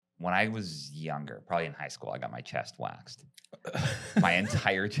when I was younger, probably in high school, I got my chest waxed. My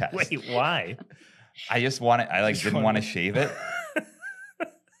entire chest. Wait, why? I just wanted, didn't want to shave it.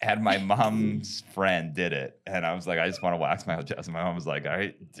 And my mom's friend did it. And I was like, I just want to wax my whole chest. And my mom was like, all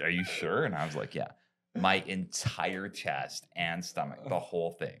right, are you sure? And I was like, yeah. My entire chest and stomach, the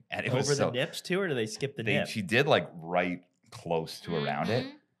whole thing. And it was Over the nips too, or do they skip the nip? She did like right close to around it.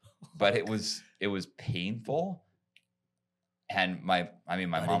 But it was painful. And my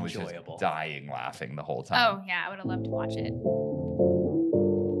mom was just dying laughing the whole time. Oh, yeah. I would have loved to watch it.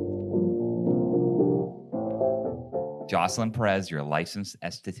 Jocelyn Perez, you're a licensed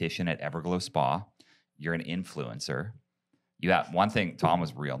esthetician at Everglow Spa. You're an influencer. You have one thing. Tom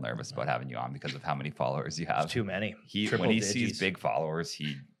was real nervous about having you on because of how many followers you have. It's too many. When he sees big followers,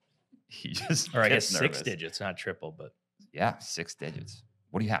 he just or I guess nervous. 6 digits, not triple, but yeah, 6 digits.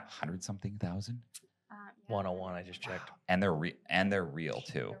 What do you have? 100-something thousand? Yeah. 101. I just checked. And they're real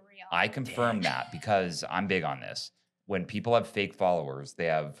too. They're real. I confirm that because I'm big on this. When people have fake followers, they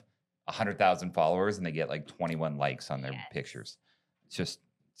have 100,000 followers and they get like 21 likes on their pictures. It's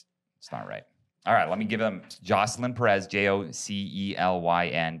not right. All right, let me give them Jocelyn Perez, Jocelyn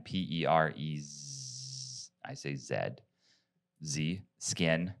Perez. I say Z,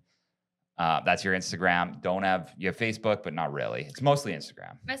 skin. That's your Instagram. You have Facebook, but not really. It's mostly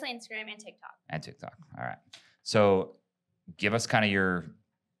Instagram. Mostly Instagram and TikTok. All right. So give us kind of your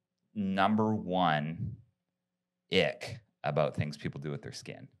number one ick about things people do with their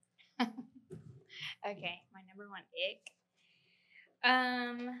skin. Okay, my number one ick.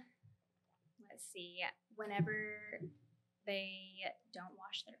 Let's see. Whenever they don't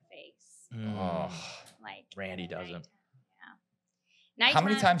wash their face. Like Randy doesn't. Yeah. How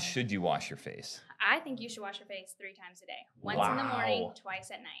many times should you wash your face? I think you should wash your face 3 times a day. Once in the morning, twice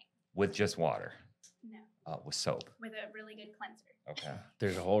at night. With just water? No. With soap. With a really good cleanser. Okay.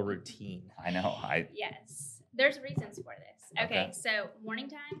 There's a whole routine. I know. Yes. There's reasons for this. Okay, so morning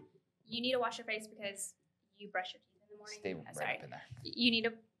time, you need to wash your face because you brush your teeth in the morning. Stay right up in there. You need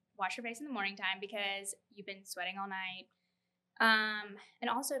to wash your face in the morning time because you've been sweating all night. And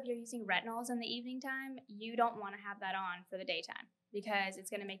also, if you're using retinols in the evening time, you don't want to have that on for the daytime because it's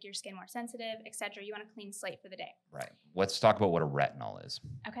going to make your skin more sensitive, etc. You want a clean slate for the day. Right. Let's talk about what a retinol is.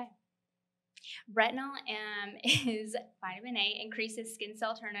 Okay. Retinol is vitamin A, increases skin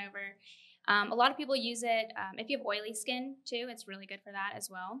cell turnover. A lot of people use it if you have oily skin too. It's really good for that as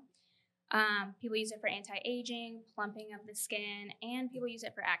well. People use it for anti-aging, plumping of the skin, and people use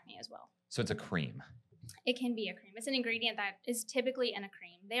it for acne as well. So it's a cream. It can be a cream. It's an ingredient that is typically in a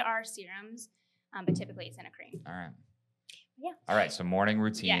cream. There are serums, but typically it's in a cream. All right. Yeah. All right. So morning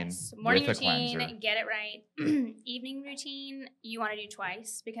routine. Yes. Morning with routine, a cleanser. get it right. Evening routine, you want to do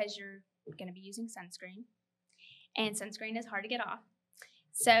twice because you're going to be using sunscreen. And sunscreen is hard to get off.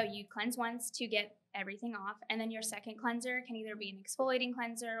 So you cleanse once to get everything off. And then your second cleanser can either be an exfoliating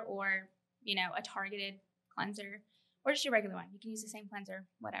cleanser or, a targeted cleanser. Or just your regular one. You can use the same cleanser,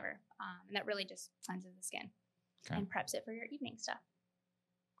 whatever. And that really just cleanses the skin and preps it for your evening stuff.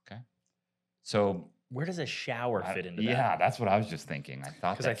 Okay. So where does a shower fit into that? Yeah, that's what I was just thinking. I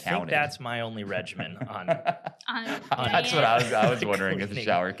thought that counted. I think that's my only regimen on. That's what I was wondering if the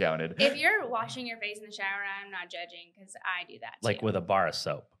shower counted. If you're washing your face in the shower, I'm not judging because I do that too. Like with a bar of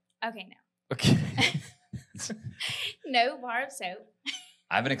soap. Okay, no. Okay. No bar of soap.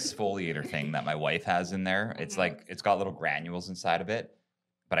 I have an exfoliator thing that my wife has in there. It's like it's got little granules inside of it,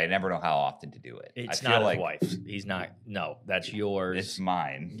 but I never know how often to do it. It's not his wife's. He's not. No, that's yours. It's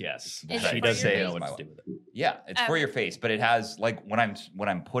mine. Yes, she does say know what to do with it. Yeah, it's for your face, but it has like when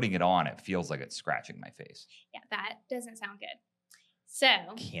I'm putting it on, it feels like it's scratching my face. Yeah, that doesn't sound good. So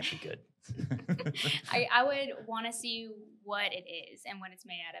can't be good. I would want to see what it is and what it's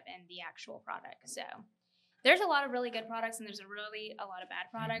made out of and the actual product. So there's a lot of really good products and there's a lot of bad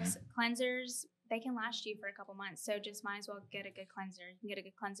products. Cleansers, they can last you for a couple months. So just might as well get a good cleanser. You can get a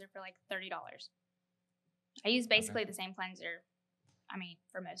good cleanser for like $30. I use basically the same cleanser. I mean,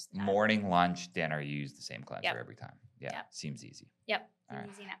 for most of the time. Morning, lunch, dinner, you use the same cleanser every time. Yeah, seems easy. Yep,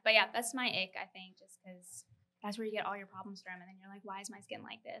 easy enough. But yeah, that's my ick, I think, just because that's where you get all your problems from. And then you're like, why is my skin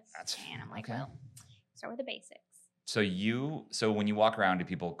like this? And I'm like, well, start with the basics. So when you walk around, do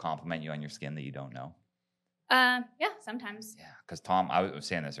people compliment you on your skin that you don't know? Yeah, sometimes. Yeah, because Tom, I was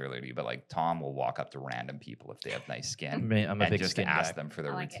saying this earlier to you, but like Tom will walk up to random people if they have nice skin. I'm a big just skin ask guy. them for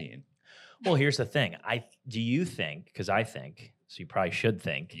their like routine. Well, here's the thing. Do you think, because I think, so you probably should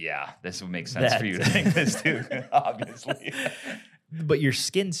think. Yeah, this would make sense for you to think this too, obviously. But your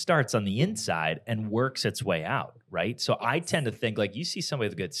skin starts on the inside and works its way out, right? So I tend to think like you see somebody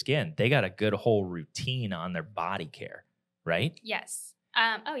with good skin, they got a good whole routine on their body care, right? Yes.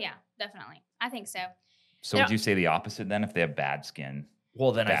 Oh yeah, definitely. I think so. So would you say the opposite then if they have bad skin?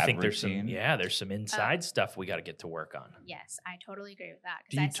 Well, then I Bad think routine? there's some inside stuff we got to get to work on. Yes, I totally agree with that. 'Cause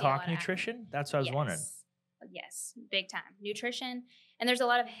Do you I see a lot talk of acne. nutrition? That's what I was wondering. Yes, big time. Nutrition. And there's a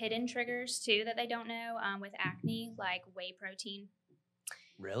lot of hidden triggers too that they don't know with acne, like whey protein.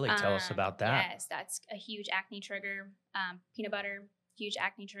 Really? Tell us about that. Yes, that's a huge acne trigger. Peanut butter, huge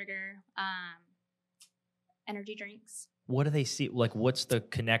acne trigger. Energy drinks. What do they see? Like, what's the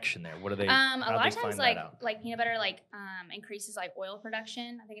connection there? What do they? A how lot they of times, find that out? like peanut butter, increases like oil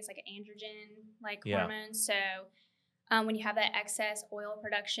production. I think it's like an androgen hormone. So when you have that excess oil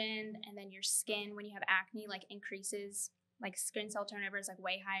production, and then your skin, when you have acne, like increases, like skin cell turnover is like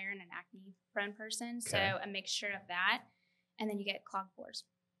way higher in an acne prone person. Okay. So a mixture of that, and then you get clogged pores.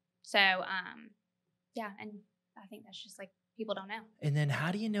 So yeah, and I think that's just like people don't know. And then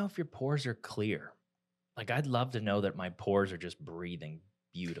how do you know if your pores are clear? Like, I'd love to know that my pores are just breathing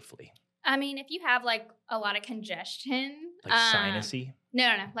beautifully. I mean, if you have like a lot of congestion, Like sinusy?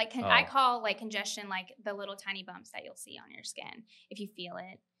 No. Like I call like congestion like the little tiny bumps that you'll see on your skin. If you feel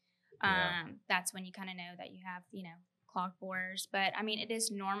it, that's when you kind of know that you have, clogged pores. But I mean, it is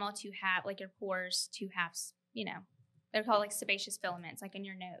normal to have like your pores to have, they're called like sebaceous filaments, like in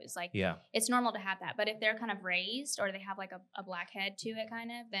your nose. Like, it's normal to have that. But if they're kind of raised or they have like a black head to it,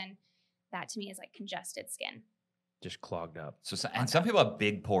 kind of, then that to me is like congested skin. Just clogged up. And some people have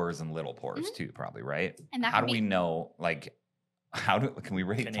big pores and little pores too, probably, right? And how do we know? Like, can we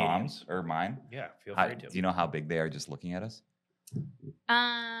rate Canadian. Tom's or mine? Yeah, feel free to. Do you know how big they are just looking at us?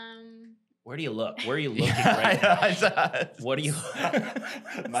 Where do you look? Where are you looking right now? What do you?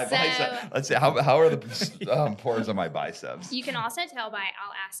 My bicep. Let's see. How are the pores on my biceps? You can also tell by.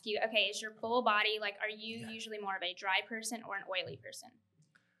 I'll ask you. Okay, is your full body like? Are you usually more of a dry person or an oily person?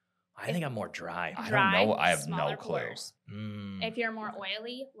 I think I'm more dry. I don't know. I have no clue. Pores. If you're more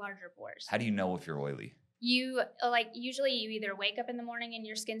oily, larger pores. How do you know if you're oily? You usually you either wake up in the morning and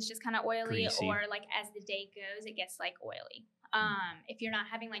your skin's just kind of oily, Greasy. or like as the day goes, it gets like oily. If you're not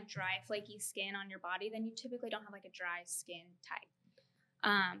having like dry, flaky skin on your body, then you typically don't have like a dry skin type.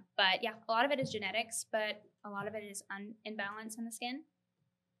 But yeah, a lot of it is genetics, but a lot of it is imbalance in the skin.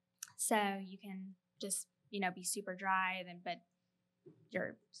 So you can just be super dry, but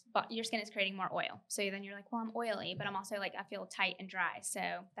your skin is creating more oil. So then you're like, well, I'm oily, but I'm also like, I feel tight and dry. So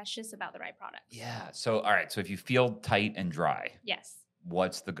that's just about the right product. Yeah. So, all right. So if you feel tight and dry, yes.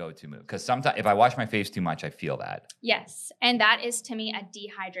 What's the go-to move? Because sometimes if I wash my face too much, I feel that. Yes. And that is to me a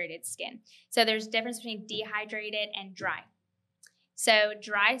dehydrated skin. So there's a difference between dehydrated and dry. So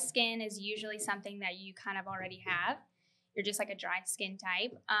dry skin is usually something that you kind of already have. You're just like a dry skin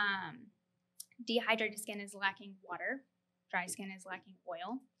type. Dehydrated skin is lacking water. Dry skin is lacking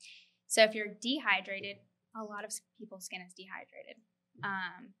oil. So if you're dehydrated, a lot of people's skin is dehydrated.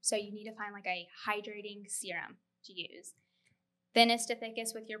 So you need to find like a hydrating serum to use. Thinnest to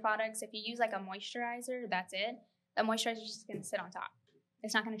thickest with your products. If you use like a moisturizer, that's it. The moisturizer is just going to sit on top.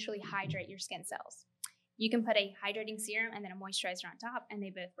 It's not going to truly hydrate your skin cells. You can put a hydrating serum and then a moisturizer on top, and they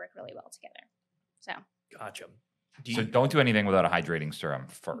both work really well together. So. Gotcha. So don't do anything without a hydrating serum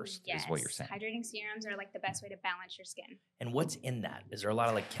first, is what you're saying. Hydrating serums are like the best way to balance your skin. And what's in that? Is there a lot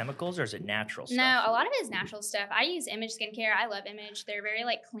of like chemicals or is it natural stuff? No, a lot of it is natural stuff. I use Image skincare. I love Image. They're very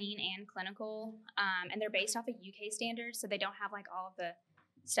like clean and clinical. And they're based off of UK standards. So they don't have like all of the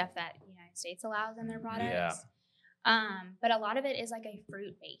stuff that the United States allows in their products. Yeah. But a lot of it is like a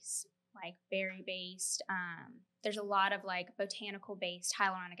fruit base, like berry based. There's a lot of like botanical based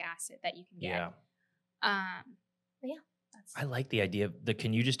hyaluronic acid that you can get. Yeah. But yeah, I like the idea of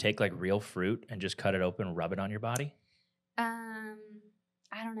can you just take like real fruit and just cut it open and rub it on your body?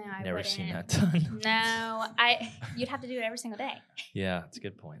 I don't know. I Never wouldn't. seen that done. No, you'd have to do it every single day. Yeah, that's a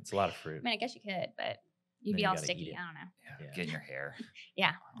good point. It's a lot of fruit. I mean, I guess you could, but you'd be all sticky. I don't know. Yeah. Get in your hair. Yeah,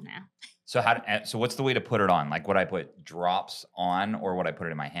 I don't know. So what's the way to put it on? Like, would I put drops on, or would I put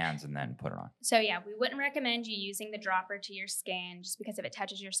it in my hands and then put it on? So yeah, we wouldn't recommend you using the dropper to your skin, just because if it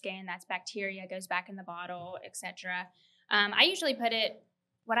touches your skin, that's bacteria, goes back in the bottle, etc. I usually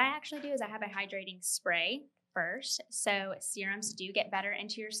what I actually do is I have a hydrating spray first. So serums do get better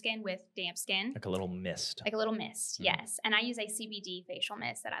into your skin with damp skin. Like a little mist. Yes. And I use a CBD facial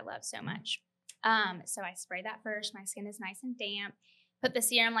mist that I love so much. So I spray that first. My skin is nice and damp. Put the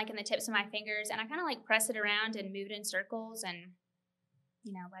serum like in the tips of my fingers, and I kind of like press it around and move it in circles and,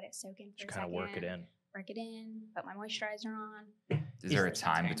 let it soak in for a second. Kind of work it in. Put my moisturizer on. Is there a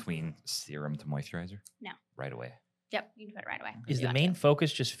time between serum to moisturizer? No. Right away. Yep, you can put it right away. Is the main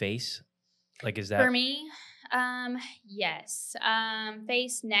focus just face? Like, is that? For me, yes.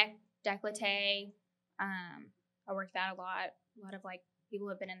 Face, neck, décolleté. I work that a lot. A lot of like people who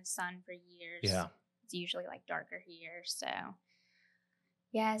have been in the sun for years. Yeah. It's usually like darker here. So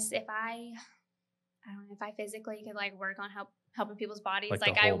yes, if I don't know, if I physically could like work on helping people's bodies, Like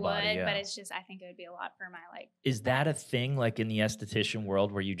like the I whole would, body, yeah. but it's just, I think it would be a lot for my like. Is that a thing like in the esthetician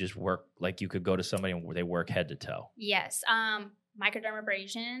world where you just work, like you could go to somebody and they work head to toe? Yes.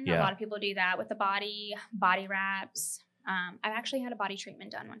 Microdermabrasion. Yeah. A lot of people do that with the body wraps. I've actually had a body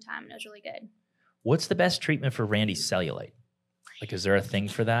treatment done one time and it was really good. What's the best treatment for Randy's cellulite? Like, is there a thing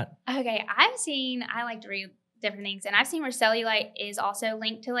for that? Okay. I like to read different things, and I've seen where cellulite is also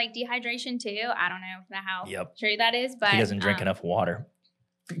linked to like dehydration too. I don't know how true that is, but He doesn't drink enough water.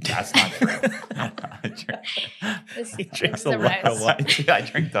 That's not true. He drinks a lot of water. I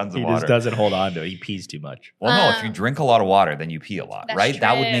drink tons of He water. just doesn't hold on to it. He pees too much. Well, no, if you drink a lot of water, then you pee a lot, That's right?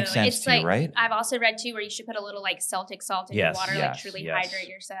 That would true. make sense It's to you, right? I've also read too where you should put a little like Celtic salt in your water, like truly hydrate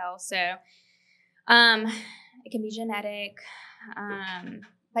your cells. So, it can be genetic.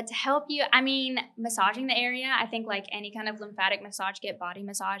 But to help you, I mean, massaging the area, I think like any kind of lymphatic massage, get body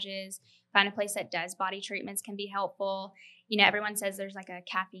massages, find a place that does body treatments can be helpful. You know, everyone says there's like a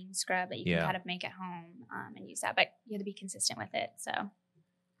caffeine scrub that you can kind of make at home and use that, but you have to be consistent with it. So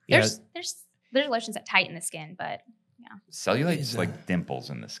there's lotions that tighten the skin, but yeah. Cellulite is like dimples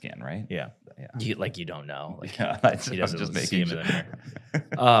in the skin, right? Yeah. You don't know. Like, he doesn't just see him in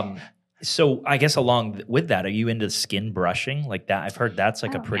there. So I guess along with that, are you into skin brushing like that? I've heard that's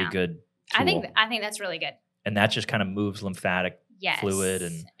like a pretty good tool. I think that's really good. And that just kind of moves lymphatic fluid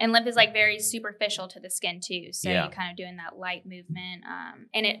and lymph is like very superficial to the skin too. So you're kind of doing that light movement,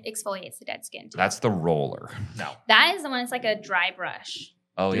 and it exfoliates the dead skin too. That's the roller. No, that is the one. It's like a dry brush.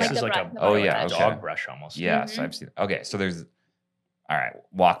 Oh yeah, this is like a dog brush almost. Yes, I've seen. Okay, so there's. All right,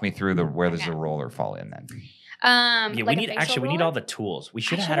 walk me through where does the roller fall in then? We need all the tools. We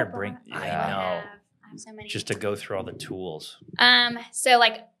should have had her bring. I know. I have so many. Just to go through all the tools. So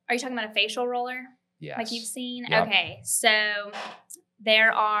like, are you talking about a facial roller? Yes. Like you've seen? Yep. Okay. So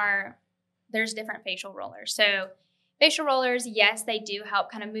there's different facial rollers. So facial rollers, yes, they do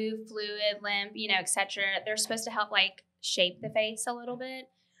help kind of move fluid, lymph, etc. They're supposed to help like shape the face a little bit.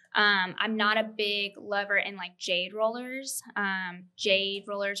 I'm not a big lover in like jade rollers. Jade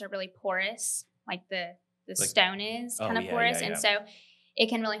rollers are really porous, like the stone is kind of porous. And so it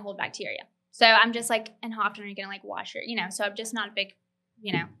can really hold bacteria. So I'm just like, and how often are you going to like wash your, so I'm just not a big,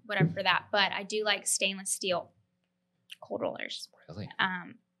 whatever for that. But I do like stainless steel cold rollers. Really?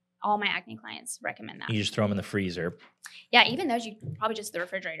 All my acne clients recommend that. You just throw them in the freezer. Yeah, even those you probably just the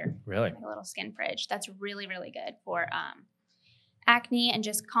refrigerator. Really? Like a little skin fridge. That's really, really good for acne and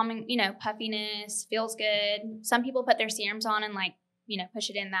just calming, puffiness, feels good. Some people put their serums on and like, push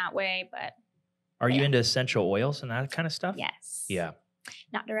it in that way, but. Are you into essential oils and that kind of stuff? Yes. Yeah.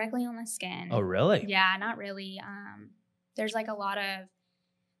 Not directly on the skin. Oh, really? Yeah, not really. There's like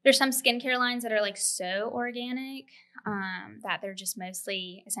there's some skincare lines that are like so organic that they're just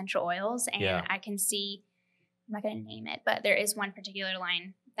mostly essential oils. And I can see, I'm not going to name it, but there is one particular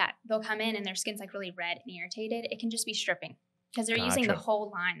line that they'll come in and their skin's like really red and irritated. It can just be stripping because they're using the whole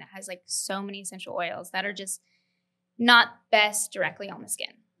line that has like so many essential oils that are just not best directly on the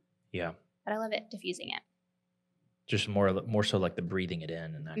skin. Yeah. But I love it, diffusing it. Just more so like the breathing it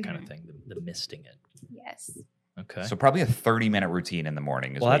in and that kind of thing, the misting it. Yes. Okay. So probably a 30-minute routine in the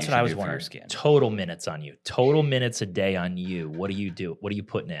morning is that's what I you was should do for wondering. your skin. Total minutes on you. Total minutes a day on you. What do you do? What are you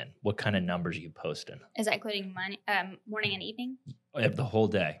putting in? What kind of numbers are you posting? Is that including morning and evening? The whole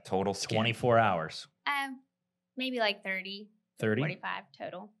day. Total skin. 24 hours. Maybe like 30. 30? 45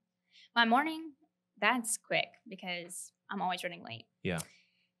 total. My morning, that's quick because I'm always running late. Yeah.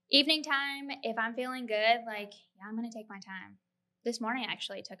 Evening time, if I'm feeling good, like, I'm going to take my time. This morning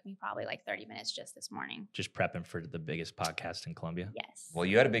actually took me probably like 30 minutes just this morning. Just prepping for the biggest podcast in Columbia? Yes. Well,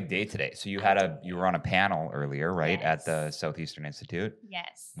 you had a big day today. So you were on a panel earlier, right? Yes. At the Southeastern Institute.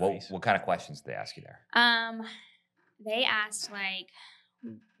 Yes. What kind of questions did they ask you there? They asked like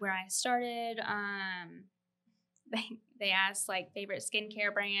where I started. They asked like favorite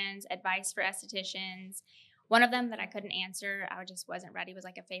skincare brands, advice for estheticians. One of them that I couldn't answer, I just wasn't ready, was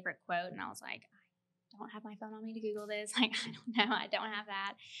like a favorite quote. And I was like, I don't have my phone on me to Google this. Like, I don't know. I don't have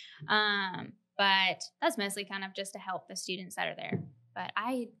that. But that's mostly kind of just to help the students that are there. But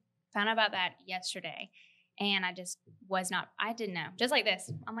I found out about that yesterday. And I just I didn't know. Just like this.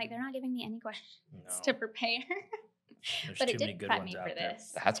 I'm like, they're not giving me any questions to prepare. But it did prep me for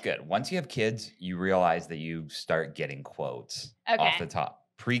this. That's good. Once you have kids, you realize that you start getting quotes off the top.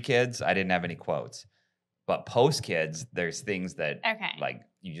 Pre-kids, I didn't have any quotes. But post-kids, there's things that like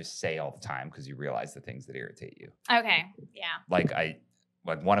you just say all the time because you realize the things that irritate you. Okay, yeah.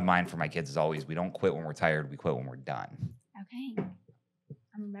 Like one of mine for my kids is always, we don't quit when we're tired, we quit when we're done. Okay.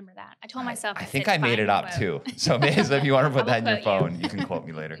 I remember that. I told myself. I think I made it up too. So if you want to put that in your phone, you can quote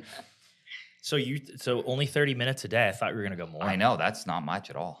me later. So only 30 minutes a day. I thought we were gonna go more. I know that's not much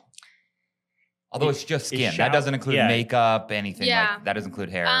at all. Although it's just skin. That doesn't include makeup, anything like that. Doesn't include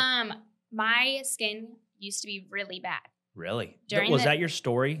hair. My skin used to be really bad. Really? Was that your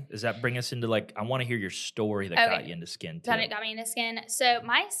story? Does that bring us into like, I want to hear your story that got you into skin too. That got me into skin. So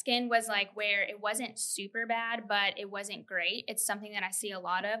my skin was like where it wasn't super bad, but it wasn't great. It's something that I see a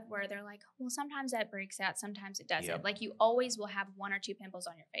lot of where they're like, well, sometimes that breaks out, sometimes it doesn't. Yep. Like you always will have 1 or 2 pimples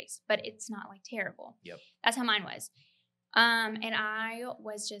on your face, but it's not like terrible. Yep. That's how mine was. And I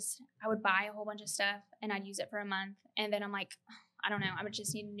would buy a whole bunch of stuff and I'd use it for a month. And then I'm like, I don't know. I would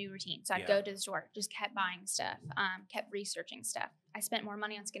just need a new routine. So I'd go to the store, just kept buying stuff, kept researching stuff. I spent more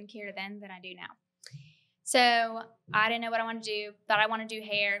money on skincare then than I do now. So I didn't know what I wanted to do. Thought I wanted to do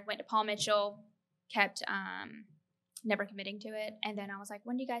hair. Went to Paul Mitchell. Kept never committing to it. And then I was like,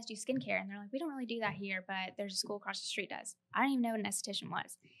 when do you guys do skincare? And they're like, we don't really do that here, but there's a school across the street does. I didn't even know what an esthetician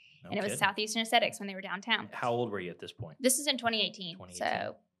was. And it was Southeastern Aesthetics when they were downtown. How old were you at this point? This is in 2018.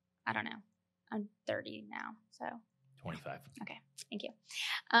 So I don't know. I'm 30 now. So 25. Okay. Thank you.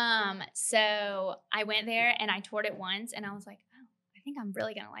 So I went there and I toured it once and I was like, oh, I think I'm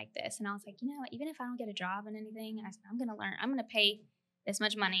really going to like this. And I was like, even if I don't get a job in anything, I said, I'm going to learn. I'm going to pay this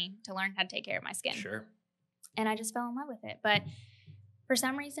much money to learn how to take care of my skin. Sure. And I just fell in love with it. But for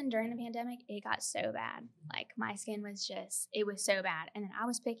some reason during the pandemic, it got so bad. Like my skin was it was so bad. And then I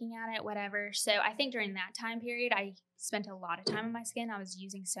was picking at it, whatever. So I think during that time period, I spent a lot of time on my skin. I was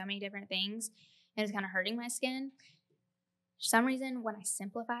using so many different things and it was kind of hurting my skin. For some reason, when I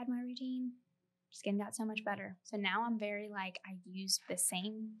simplified my routine, skin got so much better. So now I'm very I use the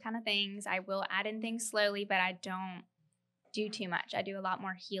same kind of things. I will add in things slowly, but I don't do too much. I do a lot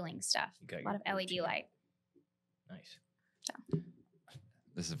more healing stuff. A lot of LED light. Nice. So.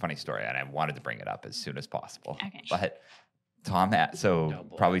 This is a funny story, and I wanted to bring it up as soon as possible. Okay. But Tom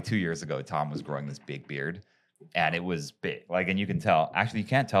probably 2 years ago, Tom was growing this big beard. And it was big, and you can tell. Actually, you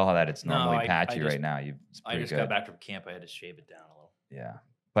can't tell how that it's normally patchy right now. I just got back from camp. I had to shave it down a little. Yeah,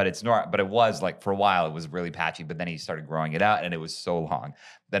 but it's not. But it was for a while, it was really patchy. But then he started growing it out, and it was so long.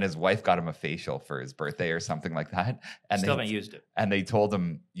 Then his wife got him a facial for his birthday or something like that. And still haven't used it. And they told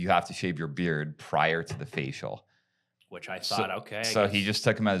him you have to shave your beard prior to the facial. Which I thought, So he just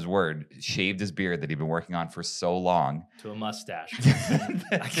took him at his word, shaved his beard that he'd been working on for so long. To a mustache.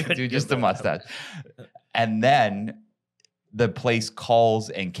 Dude, just a mustache. And then the place calls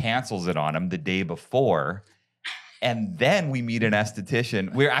and cancels it on him the day before. And then we meet an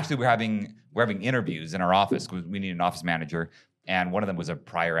esthetician. We're having interviews in our office because we need an office manager. And one of them was a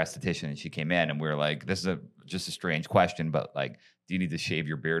prior esthetician. And she came in and we were like, this is just a strange question, but do you need to shave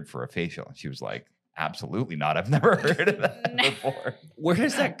your beard for a facial? And she was like, absolutely not. I've never heard of that before. Where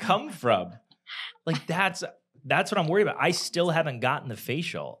does that come from? That's what I'm worried about. I still haven't gotten the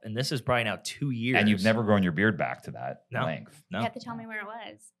facial, and this is probably now 2 years. And you've never grown your beard back to that length. No. You have to tell me where it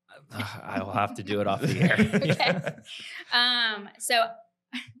was. I will have to do it off the air. Okay. So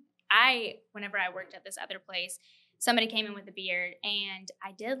whenever I worked at this other place, somebody came in with a beard, and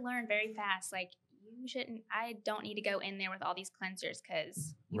I did learn very fast, I don't need to go in there with all these cleansers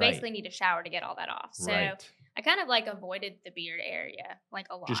because you basically need a shower to get all that off. So I kind of avoided the beard area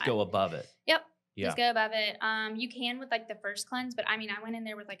a lot. Just go above it. Yep. Yeah. Just go above it. You can with the first cleanse, but I went in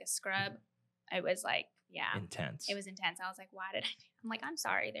there with a scrub. It was intense. It was intense. I was like, why did I? I'm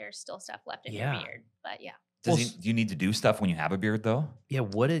sorry. There's still stuff left in your beard, but yeah. Do you need to do stuff when you have a beard though? Yeah.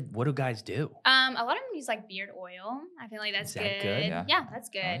 What do guys do? A lot of them use beard oil. I feel like that's good. Yeah, that's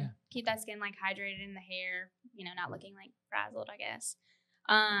good. Oh, yeah. Keep that skin hydrated in the hair. Not looking frazzled, I guess.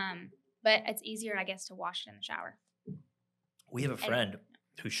 But it's easier, I guess, to wash it in the shower. We have a friend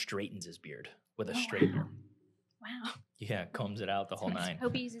who straightens his beard with a straightener. Wow. Yeah, combs it out the whole nine.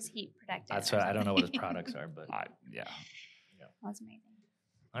 Hope he uses heat protectant. That's what I don't know what his products are, but yeah. That's amazing.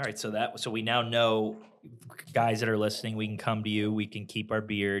 All right, so we now know, guys that are listening, we can come to you. We can keep our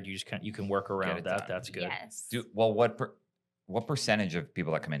beard. You can work around that. That's good. Yes. What percentage of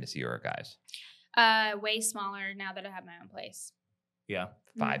people that come in to see you are guys? Way smaller now that I have my own place. Yeah.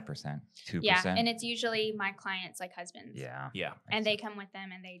 5%, 2%. Yeah, and it's usually my clients, husbands. Yeah. Yeah. And they come with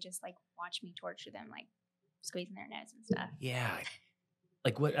them and they just watch me torture them, squeezing their nose and stuff. Yeah.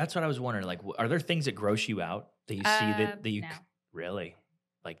 What? That's what I was wondering. Are there things that gross you out that you see that you no. Really?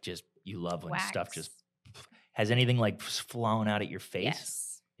 Just you love when Wax. stuff just has anything flown out at your face?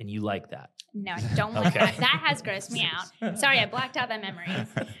 Yes. And you like that? No, I don't like that. That has grossed me out. Sorry, I blocked out that memory.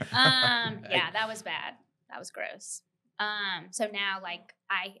 Yeah, that was bad. That was gross. So now, like,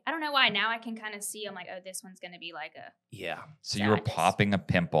 I don't know why. Now I can kind of see. I'm like, oh, this one's gonna be like a. Yeah. So you were popping a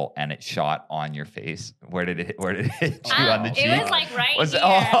pimple and it shot on your face. Where did it hit you on the cheek? It was like right here. It was so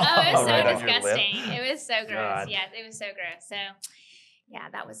right disgusting. It was so gross. God. Yeah, it was so gross. So yeah,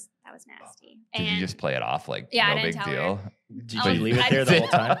 that was nasty. Did you just play it off like Yeah, no I didn't big tell deal? her. Did you leave it there the whole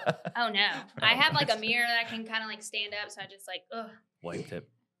time? Oh no. I have like a mirror that I can kind of like stand up, so I just like Wiped it.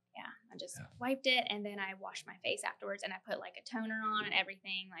 Yeah, I just wiped it, and then I washed my face afterwards, and I put like a toner on and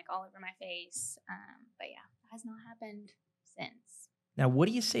everything, like all over my face. But yeah, it has not happened since. Now, what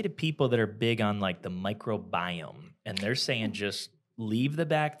do you say to people that are big on like the microbiome, and they're saying just leave the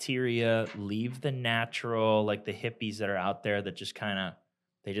bacteria, leave the natural, like the hippies that are out there that just kind of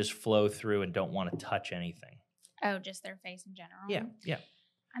they just flow through and don't want to touch anything? Oh, just their face in general. Yeah.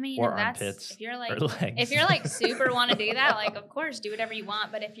 I mean, Or that's armpits, if you're like or legs. if you're like super want to do that, like of course do whatever you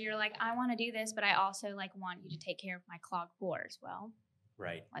want. But if you're like, I want to do this, but I also like want you to take care of my clogged pores, well,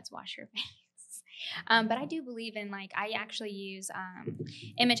 Right. let's wash your face. But I do believe in like I actually use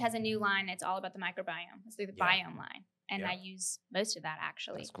Image has a new line. It's all about the microbiome. It's through the biome line, and I use most of that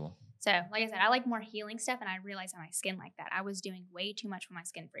actually. That's cool. So like I said, I like more healing stuff, and I realized on my skin like that. I was doing way too much when my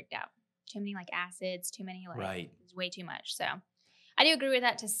skin freaked out. Too many like acids, too many like it was way too much. So I do agree with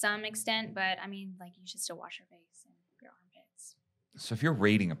that to some extent, but I mean, like you should still wash your face and your armpits. So if you're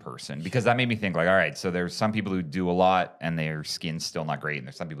rating a person, because that made me think like, all right, so there's some people who do a lot and their skin's still not great, and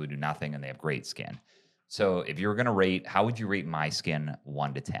there's some people who do nothing and they have great skin. So if you were going to rate, how would you rate my skin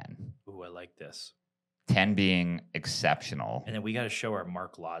 1 to 10? Ooh, I like this. 10 being exceptional. And then we got to show our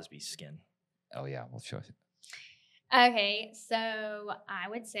Mark Losby skin. Oh yeah, we'll show you. Okay, so I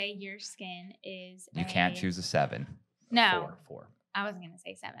would say your skin is. You can't choose a 7. No, 4. I wasn't gonna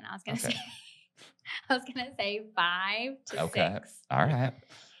say 7. I was gonna say. I was gonna say 5 to 6. All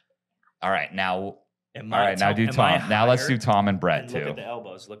right. Now. Am All right. Now do Tom. Now let's do Tom and Brett too. Look at the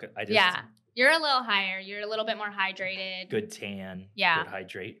elbows. Look at You're a little higher. You're a little bit more hydrated. Good tan. Yeah.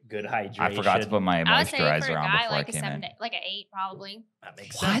 Good hydration. I forgot to put my I would say for moisturizer a on guy, before like I a came 7, in. like an 8 probably. That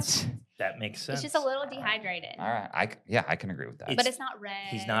makes What? sense. That makes sense. It's just a little dehydrated. All right. I can agree with that. But it's not red.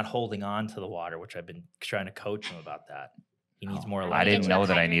 He's not holding on to the water, which I've been trying to coach him about that. He needs more. I didn't know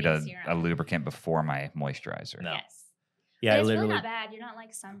that I need a serum. lubricant before my moisturizer. No. Yes. Yeah, But I it's literally. really not bad. You're not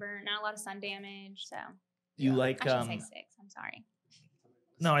like sunburned, not a lot of sun damage. So You like? I should say 6. I'm sorry.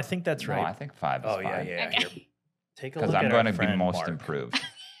 No, I think that's right. No, I think 5 is Oh fine. yeah. Okay. Here, take a look Because at I'm going to our be friend most Mark. improved.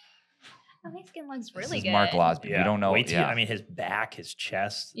 Oh, my skin looks This really is good. Mark Losby. Yeah. You don't know. Wait till Yeah. I mean, his back, his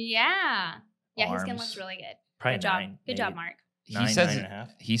chest. Yeah. Yeah, his skin Arms. looks really good. Probably Good job. 9. Good job, Mark. He 9, says 9.5.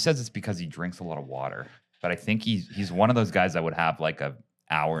 he says it's because he drinks a lot of water. But I think he's one of those guys that would have like a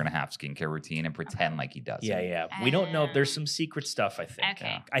hour and a half skincare routine and pretend like he doesn't. Yeah. We don't know if there's some secret stuff. I think.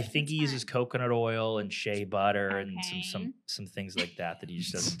 Okay. I think he That's uses fine. coconut oil and shea butter and Okay. some things like that he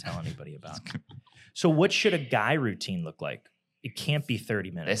just doesn't tell anybody about. So, what should a guy routine look like? It can't be 30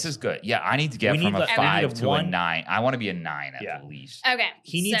 minutes. This is good. Yeah, I need to get We from need a we need 5 a to a 1. 9. I want to be a 9 Yeah. at least. Okay.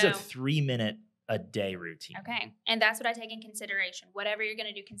 He needs a so- 3-minute a day routine. Okay. And that's what I take in consideration. Whatever you're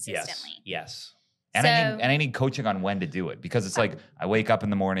going to do consistently. Yes. And So- I need coaching on when to do it because it's like I wake up in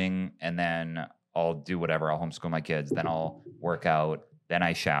the morning and then I'll do whatever. I'll homeschool my kids. Then I'll work out. Then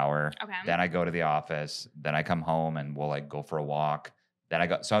I shower. Okay. Then I go to the office. Then I come home and we'll like go for a walk. Then I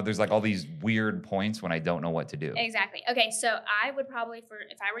go. So there's like all these weird points when I don't know what to do. Exactly. Okay. So I would probably,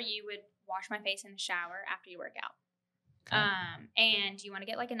 if I were you, would wash my face in the shower after you work out. Okay. And you want to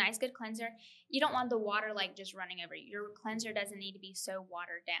get like a nice good cleanser. You don't want the water like just running over you. Your cleanser doesn't need to be so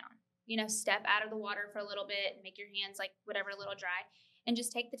watered down. You know, step out of the water for a little bit, make your hands like whatever a little dry, and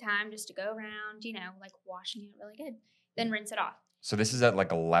just take the time just to go around, you know, like washing it really good. Then rinse it off. So this is at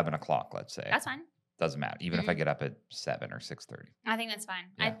like 11 o'clock, let's say. That's fine. Doesn't matter. Even if I get up at 7 or 6:30. I think that's fine.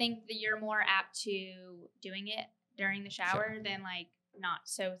 Yeah. I think that you're more apt to doing it during the shower than like not.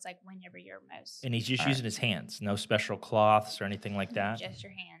 So it's like whenever you're most. And he's just All using his hands, no special cloths or anything like that. Just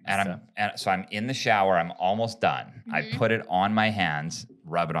your hands. And so I'm in the shower. I'm almost done. I Mhm. put it on my hands,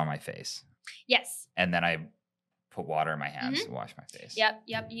 rub it on my face, Yes. and then I put water in my hands to wash my face. Yep.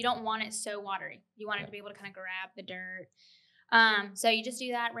 You don't want it so watery. You want it to be able to kind of grab the dirt. So you just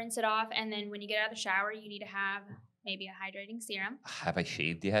do that, rinse it off, and then when you get out of the shower, you need to have maybe a hydrating serum. Have I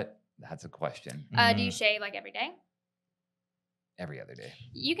shaved yet? That's a question. Do you shave like every day? Every other day.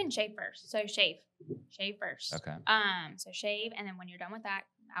 You can shave first. So shave first. Okay. So shave, and then when you're done with that,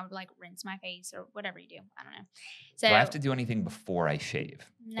 I would like rinse my face or whatever you do. I don't know. Do I have to do anything before I shave?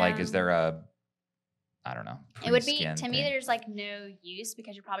 Like, is there a, I don't know. It would be, pre-skin to me, thing? there's like no use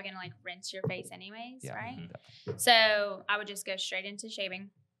because you're probably going to like rinse your face anyways, Yeah. right? Mhm. So I would just go straight into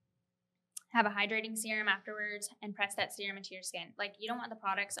shaving. have a hydrating serum afterwards, and press that serum into your skin. Like, you don't want the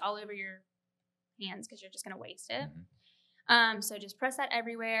products all over your hands because you're just going to waste it. So just press that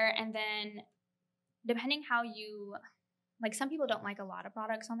everywhere. And then depending how you, like, some people don't like a lot of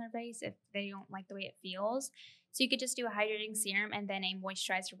products on their face if they don't like the way it feels. So you could just do a hydrating serum and then a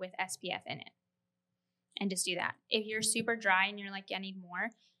moisturizer with SPF in it. And just do that. If you're super dry and you're like, I need more,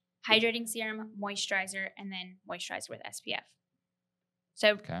 hydrating serum, moisturizer, and then moisturizer with SPF.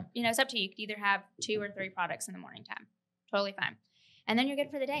 So, it's up to you. You could either have 2 or 3 products in the morning time. Totally fine. And then you're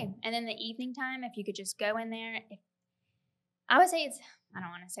good for the day. And then the evening time, if you could just go in there. I would say I don't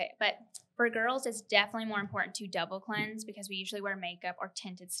want to say it, but for girls, it's definitely more important to double cleanse because we usually wear makeup or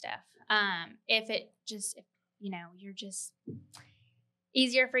tinted stuff. If you're just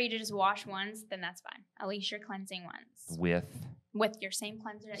easier for you to just wash once, then that's fine. At least you're cleansing once. With your same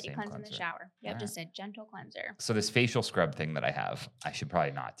cleanser that you cleanse in the shower. Yep, just a gentle cleanser. So this facial scrub thing that I have, I should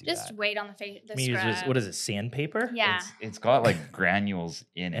probably not do just that. wait on the scrub. What is it, sandpaper? Yeah. It's got like granules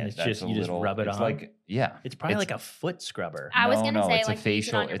in and it. It's just you just rub it on. Like, yeah. It's probably like a foot scrubber. I was gonna say it's like a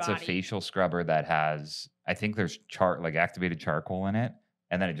facial. It's a facial scrubber that has, I think there's activated charcoal in it,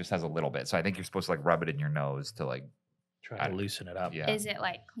 and then it just has a little bit. So I think you're supposed to like rub it in your nose to like try to loosen it up. Yeah. Is it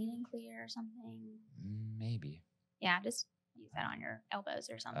like Clean and Clear or something? Maybe. Yeah, just use that on your elbows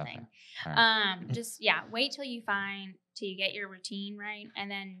or something. Okay. Right. Wait till you get your routine right, and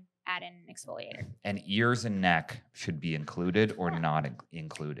then add in an exfoliator. And ears and neck should be included or not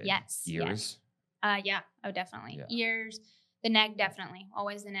included. Yes. Ears. Yes. Yeah. Oh, definitely. Yeah. Ears, the neck, definitely.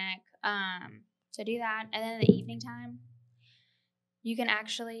 Always the neck. So do that, and then in the evening time, you can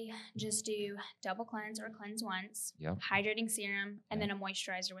actually just do double cleanse or cleanse once. Yep. Hydrating serum, and then a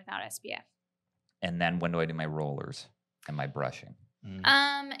moisturizer without SPF. And then when do I do my rollers and my brushing?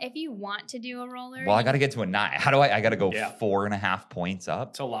 If you want to do a roller, well, I got to get to a 9. How do I got to go 4.5 points up?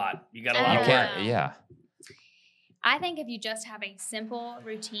 It's a lot. You got a lot of work. Yeah. I think if you just have a simple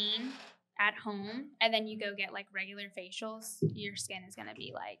routine at home and then you go get like regular facials, your skin is going to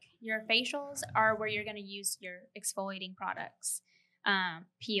be like, your facials are where you're going to use your exfoliating products,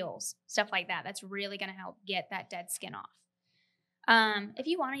 peels, stuff like that. That's really going to help get that dead skin off. If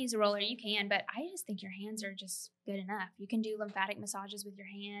you want to use a roller, you can, but I just think your hands are just good enough. You can do lymphatic massages with your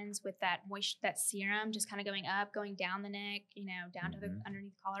hands with that that serum, just kind of going up, going down the neck, down to the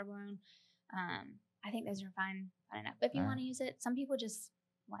underneath the collarbone. I think those are fine enough. But if you want to use it, some people just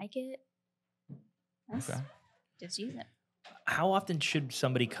like it. Just use it. How often should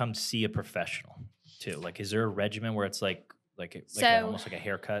somebody come see a professional too? Like, is there a regimen where it's almost like a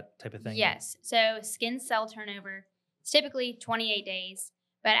haircut type of thing? Yes. So skin cell turnover. It's typically 28 days,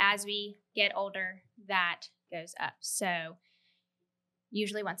 but as we get older, that goes up. So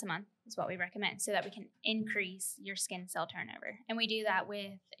usually once a month is what we recommend so that we can increase your skin cell turnover. And we do that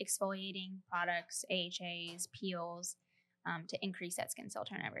with exfoliating products, AHAs, peels, to increase that skin cell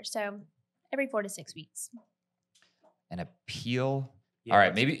turnover. So every 4 to 6 weeks. And a peel? All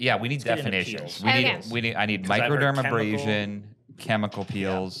right, maybe, we need definitions. I need microdermabrasion, chemical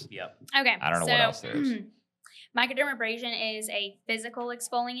peels. Yep. Okay. I don't know what else there is. Microdermabrasion is a physical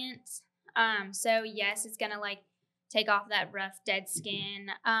exfoliant. So yes, it's gonna like take off that rough dead skin.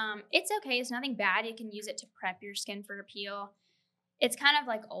 It's okay. It's nothing bad. You can use it to prep your skin for a peel. It's kind of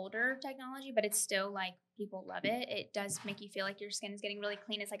like older technology, but it's still like people love it. It does make you feel like your skin is getting really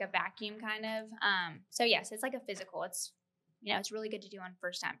clean. It's like a vacuum kind of. So yes, it's like a physical. It's it's really good to do on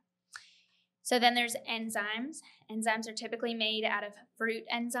first time. So then there's enzymes. Enzymes are typically made out of fruit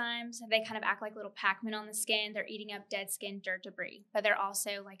enzymes. They kind of act like little Pac-Man on the skin. They're eating up dead skin, dirt, debris, but they're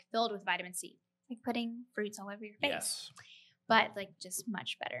also like filled with vitamin C, like putting fruits all over your face. Yes. But like just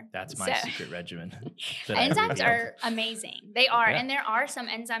much better. That's my secret regimen. Enzymes are amazing. They are. Yeah. And there are some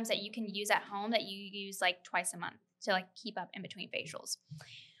enzymes that you can use at home that you use like twice a month to like keep up in between facials.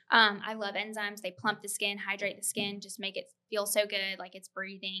 I love enzymes. They plump the skin, hydrate the skin, just make it feel so good, like it's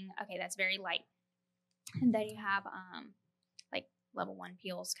breathing. Okay, that's very light. And then you have like level 1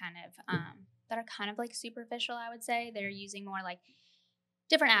 peels kind of that are kind of like superficial, I would say. They're using more like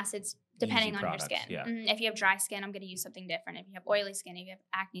different acids depending on your skin. Yeah. If you have dry skin, I'm going to use something different. If you have oily skin, if you have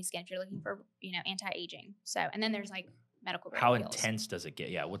acne skin, if you're looking for, anti-aging. So, and then there's like medical grade How peels. intense does it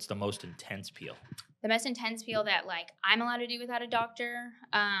get? Yeah. What's the most intense peel? The most intense peel that like I'm allowed to do without a doctor,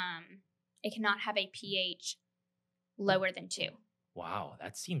 it cannot have a pH lower than 2. Wow,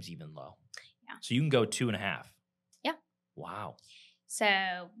 that seems even low. Yeah. So you can go 2.5. Yeah. Wow. So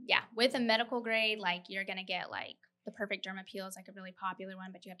yeah, with a medical grade, like you're gonna get like the Perfect Derma Peel is like a really popular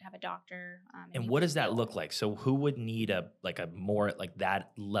one, but you have to have a doctor. And you what can does that peel. look like? So who would need a more like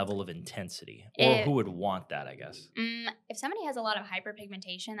that level of intensity, or who would want that? I guess. If somebody has a lot of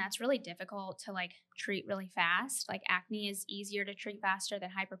hyperpigmentation, that's really difficult to like treat really fast. Like acne is easier to treat faster than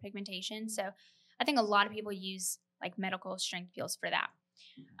hyperpigmentation. So I think a lot of people use like medical strength peels for that.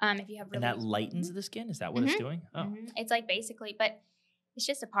 If you have really, And that lightens the skin. Is that what it's doing? Oh, it's like basically, but it's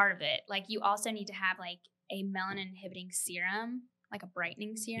just a part of it. Like you also need to have like a melanin inhibiting serum, like a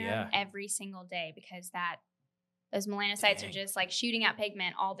brightening serum every single day, because those melanocytes are just like shooting out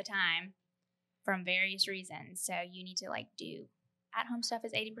pigment all the time from various reasons. So you need to like do at-home stuff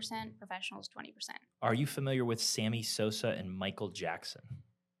is 80%, professionals 20%. Are you familiar with Sammy Sosa and Michael Jackson?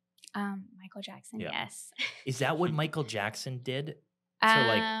 Michael Jackson, yes. Is that what Michael Jackson did to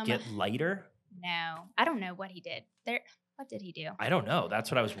like get lighter? No, I don't know what he did. What did he do? I don't know. That's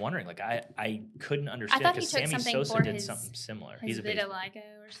what I was wondering. Like I couldn't understand. I thought he Sammy took something Sosa for did his, something similar. His He's a vitiligo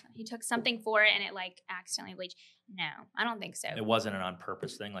or something. He took something for it and it like accidentally bleached. No, I don't think so. It wasn't an on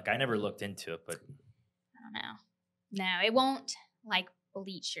purpose thing. Like I never looked into it, but I don't know. No, it won't like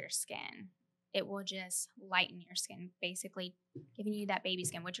bleach your skin. It will just lighten your skin, basically giving you that baby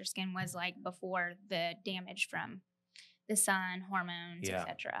skin, which your skin was like before the damage from the sun, hormones,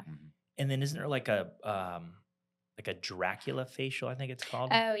 etc. And then isn't there like a Dracula facial, I think it's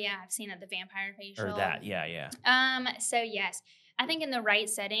called? Oh yeah, I've seen it, the vampire facial. Or that, yeah. So yes, I think in the right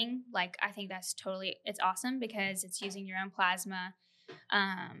setting, like I think that's it's awesome because it's using your own plasma.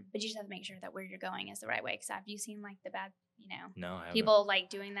 But you just have to make sure that where you're going is the right way. Because have you seen like the bad, no, I haven't. People like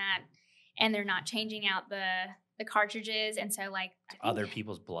doing that and they're not changing out the cartridges, and so like other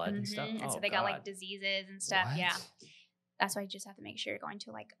people's blood and stuff. And so they got like diseases and stuff. What? Yeah, that's why you just have to make sure you're going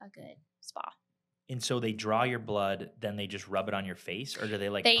to like a good spa. And so they draw your blood, then they just rub it on your face, or do they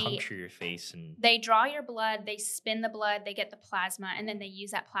puncture your face? And they draw your blood, they spin the blood, they get the plasma, and then they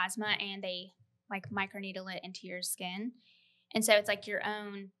use that plasma and they like microneedle it into your skin. And so it's like your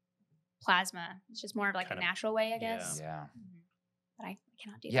own plasma. It's just more of like a natural way, I guess. Yeah. But I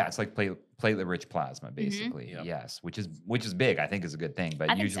cannot do that. Yeah, it's like platelet-rich plasma, basically. Yes, which is big. I think is a good thing.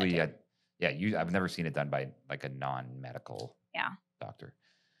 But usually, so I've never seen it done by like a non-medical doctor.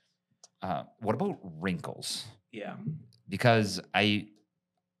 What about wrinkles? Yeah, because I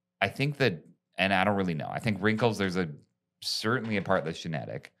think that, and I don't really know. I think wrinkles, there's certainly a part that's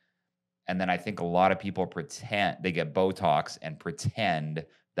genetic, and then I think a lot of people pretend they get Botox and pretend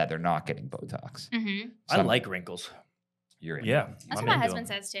that they're not getting Botox. I like wrinkles. You're in. Yeah, that's what my husband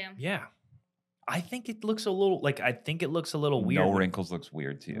says too. Yeah, I think it looks a little weird. No wrinkles looks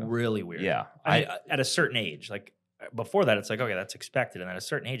weird to you. Really weird. Yeah, I at a certain age, like. Before that, it's like, okay, that's expected. And at a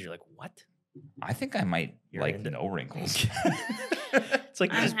certain age, you're like, what? I think I might like no wrinkles. It's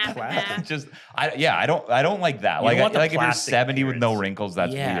like just plastic. I don't like that. Like if you're 70 with no wrinkles,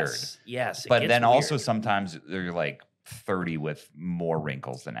 that's weird. Yes. But then also sometimes they're like 30 with more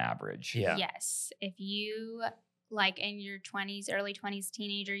wrinkles than average. Yeah. Yes. If you like in your 20s, early 20s,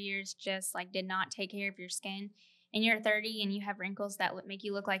 teenager years, just like did not take care of your skin, and you're 30 and you have wrinkles that make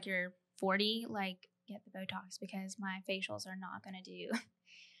you look like you're 40, like get the Botox, because my facials are not going to do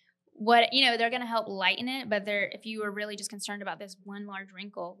what, they're going to help lighten it. But if you were really just concerned about this one large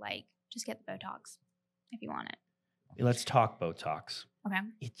wrinkle, like just get the Botox if you want it. Let's talk Botox. Okay.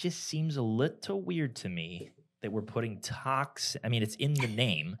 It just seems a little weird to me that we're putting it's in the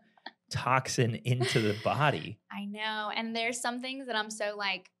name, toxin into the body. I know. And there's some things that I'm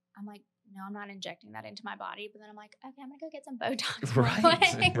like, no, I'm not injecting that into my body. But then I'm like, okay, I'm going to go get some Botox.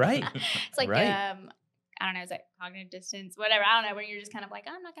 Right. It's like, I don't know, is it cognitive distance, whatever. I don't know, when you're just kind of like,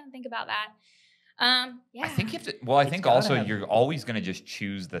 I'm not going to think about that. Yeah. I think you have to, I think also you're always going to just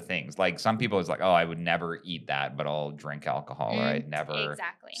choose the things. Like some people is like, oh, I would never eat that, but I'll drink alcohol, or I'd never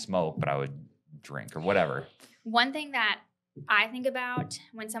smoke, but I would drink or whatever. One thing that I think about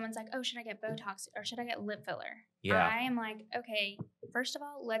when someone's like, oh, should I get Botox or should I get lip filler? Yeah. I am like, okay, first of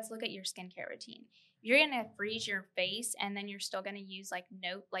all, let's look at your skincare routine. You're going to freeze your face and then you're still going to use like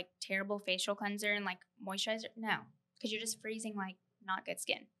terrible facial cleanser and like moisturizer. No, because you're just freezing like not good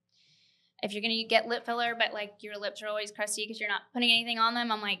skin. If you're going to get lip filler, but like your lips are always crusty because you're not putting anything on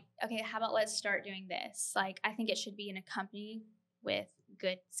them, I'm like, okay, how about let's start doing this? Like, I think it should be in a company with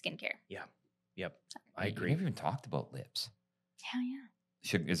good skincare. Yeah. Yep. I agree. We haven't even talked about lips. Hell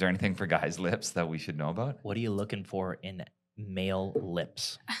yeah. Is there anything for guys' lips that we should know about? What are you looking for in male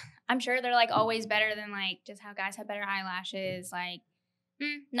lips? I'm sure they're like always better than like just how guys have better eyelashes. Like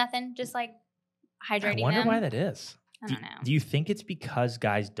nothing, just like hydrating them. I wonder why that is. I don't know. Do you think it's because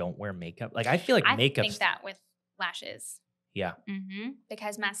guys don't wear makeup? Like I feel like makeup. I think that with lashes. Yeah.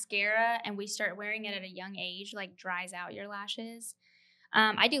 Because mascara, and we start wearing it at a young age, like dries out your lashes.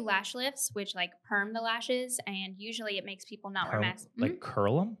 I do lash lifts, which like perm the lashes, and usually it makes people not wear masks. Like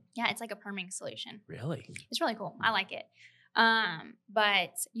curl them? Yeah, it's like a perming solution. Really? It's really cool. I like it.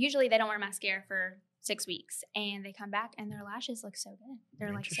 But usually they don't wear mascara for 6 weeks, and they come back and their lashes look so good.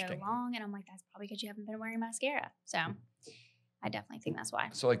 They're like so long, and I'm like, that's probably because you haven't been wearing mascara. So I definitely think that's why.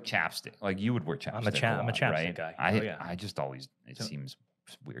 So like chapstick, like you would wear chapstick. I'm a chapstick right? guy. I just always, it seems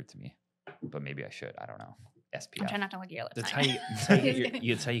weird to me, but maybe I should. I don't know. SPF. I'm trying not to look at your lips. That's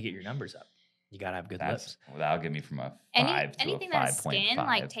how you get your numbers up. You gotta have good lips. Well, that'll get me from a 5 to anything a 5.5. that's skin,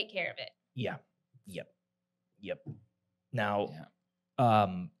 like take care of it. Yeah. Yep. Now,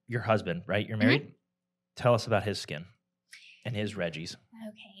 your husband, right? You're married? Tell us about his skin and his Reggie's.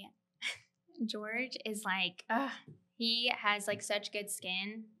 Okay. George is like, he has like such good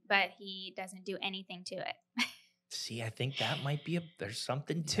skin, but he doesn't do anything to it. See, I think that might be there's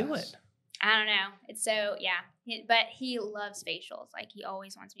something to it. I don't know. It's so, but he loves facials. Like, he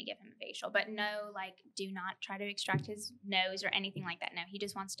always wants me to give him a facial, but no, like, do not try to extract his nose or anything like that. No, he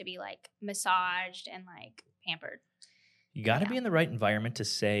just wants to be like massaged and like pampered. You got to be in the right environment to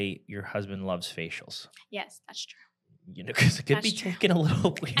say your husband loves facials. Yes, that's true. You know, because it could be taken a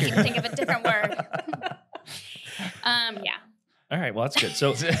little weird. I can think of a different word. Yeah. All right, well, that's good.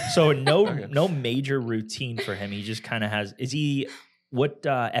 So no major routine for him. He just kind of has. Is he? What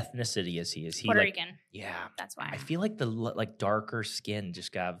ethnicity is he? Is he Puerto like, Rican? Yeah, that's why. I feel like the darker skin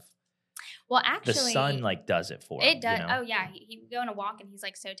just got. Well, actually, the sun like does it for him. It does. You know? Oh yeah, he would go on a walk and he's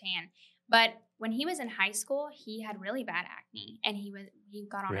like so tan. But when he was in high school, he had really bad acne, and he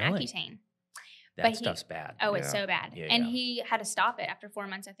got on Accutane. That stuff's bad. Oh, it's so bad. Yeah, and he had to stop it after 4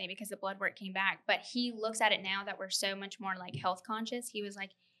 months, I think, because the blood work came back. But he looks at it now that we're so much more like health conscious. He was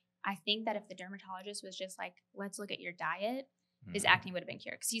like, I think that if the dermatologist was just like, let's look at your diet, his acne would have been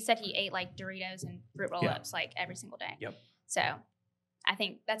cured. Because he said he ate like Doritos and fruit roll-ups like every single day. Yep. So I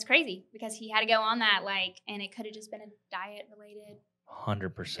think that's crazy because he had to go on that, like, and it could have just been a diet related.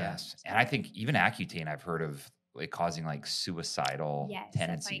 100%. Yes. And I think even Accutane, I've heard of like causing like suicidal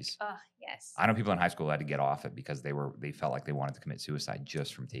tendencies. Like, yes. I know people in high school had to get off it because they felt like they wanted to commit suicide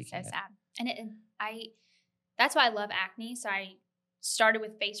just from taking it. So sad. And that's why I love acne. So I started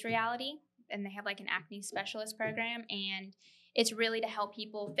with Face Reality, and they have like an acne specialist program, and it's really to help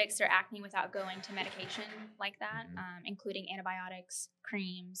people fix their acne without going to medication like that, including antibiotics,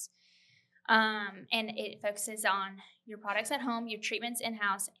 creams. And it focuses on your products at home, your treatments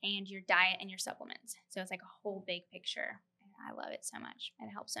in-house, and your diet and your supplements. So it's like a whole big picture. And I love it so much. And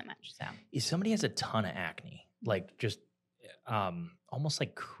it helps so much. So if somebody has a ton of acne, like just almost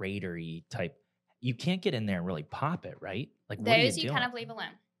like cratery type, you can't get in there and really pop it, right? Like what those you kind of leave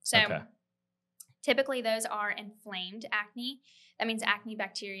alone. So typically those are inflamed acne. That means acne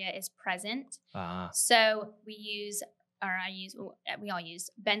bacteria is present. So we all use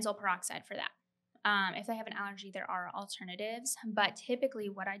benzoyl peroxide for that. If they have an allergy, there are alternatives. But typically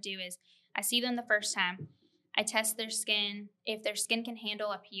what I do is I see them the first time. I test their skin. If their skin can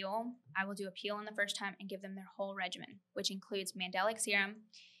handle a peel, I will do a peel on the first time and give them their whole regimen, which includes mandelic serum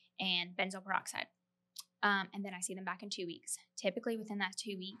and benzoyl peroxide. And then I see them back in 2 weeks. Typically within that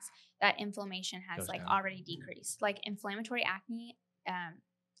 2 weeks, that inflammation has like already decreased. Like inflammatory acne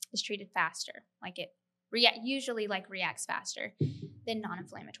is treated faster. Like it usually like reacts faster than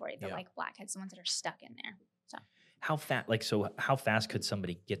non-inflammatory, the like blackheads, the ones that are stuck in there. So how fast could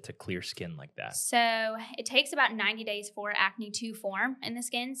somebody get to clear skin like that? So it takes about 90 days for acne to form in the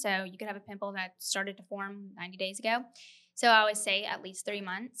skin. So you could have a pimple that started to form 90 days ago. So I always say at least 3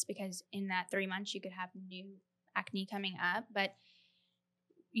 months, because in that 3 months you could have new acne coming up. But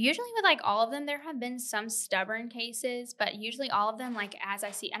usually with like all of them, there have been some stubborn cases, but usually all of them, like I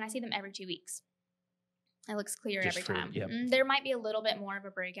see them every 2 weeks. It looks clear every time. Yep. There might be a little bit more of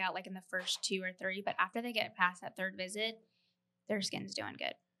a breakout like in the first 2 or 3, but after they get past that third visit, their skin's doing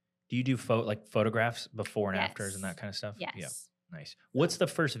good. Do you do photographs before and afters and that kind of stuff? Yes. Yep. Nice. What's the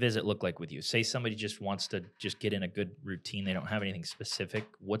first visit look like with you? Say somebody just wants to just get in a good routine. They don't have anything specific.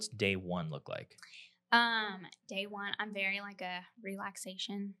 What's day one look like? Day one, I'm very like a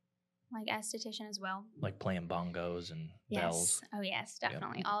relaxation like esthetician as well. Like playing bongos and bells. Oh yes,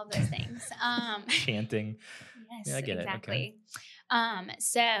 definitely. Yep. All of those things. Chanting. Yes, yeah, I get exactly. Okay.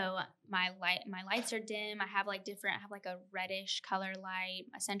 So my lights are dim. I have like a reddish color light,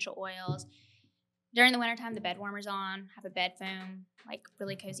 essential oils. During the wintertime, the bed warmer's on, have a bed foam, like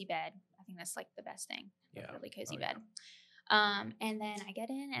really cozy bed. I think that's like the best thing. Yeah. Really cozy bed. And then I get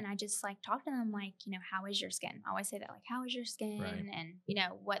in and I just like talk to them like, how is your skin? I always say that, like, how is your skin? Right. And,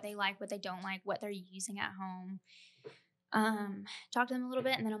 what they like, what they don't like, what they're using at home. talk to them a little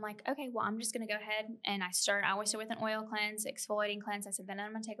bit, and then I'm like, okay, well, I'm just gonna go ahead and I always start with an oil cleanse, exfoliating cleanse. I said, then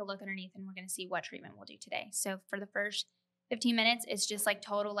I'm gonna take a look underneath and we're gonna see what treatment we'll do today. So for the first 15 minutes, it's just like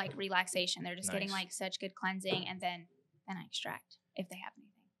total like relaxation. They're just getting like such good cleansing, and then I extract if they have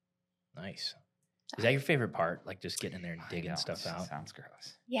anything. Nice. Is that your favorite part? Like just getting in there and digging stuff out? Sounds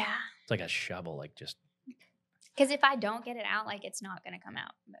gross. Yeah. It's like a shovel, like just. Because if I don't get it out, like it's not going to come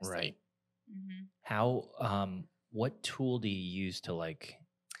out mostly. Right. Mm-hmm. How, what tool do you use to like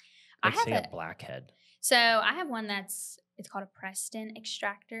say a blackhead? So I have one it's called a Preston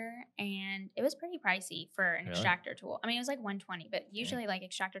extractor, and it was pretty pricey for an extractor tool. I mean, it was like $120, but usually like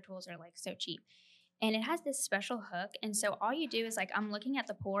extractor tools are like so cheap. And it has this special hook. And so all you do is like, I'm looking at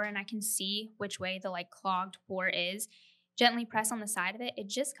the pore and I can see which way the like clogged pore is. Gently press on the side of it. It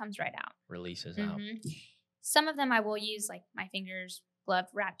just comes right out. Releases out. Some of them I will use like my fingers, glove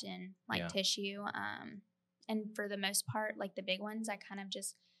wrapped in like tissue. And for the most part, like the big ones, I kind of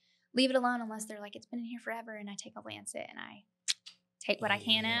just leave it alone unless they're like, it's been in here forever. And I take a lancet and I take what I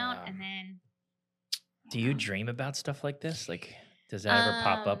can out. And then. Do you dream about stuff like this? Like, does that ever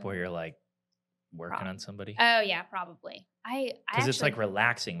pop up where you're like working on somebody? Oh yeah, probably. Because it's like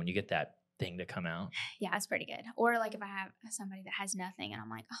relaxing when you get that thing to come out. Yeah, it's pretty good. Or like if I have somebody that has nothing and I'm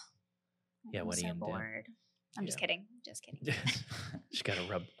like, oh, yeah, what are you bored. I'm just kidding. Just kidding. Just got to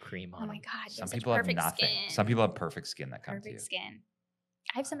rub cream on. Oh my God. Some people have nothing. Skin. Some people have perfect skin that comes to you. Perfect skin.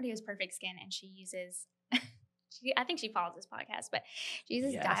 I have somebody who has perfect skin and she uses, I think she follows this podcast, but she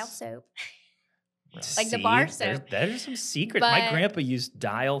uses Dial soap. Like the bar soap. There's some secret. My grandpa used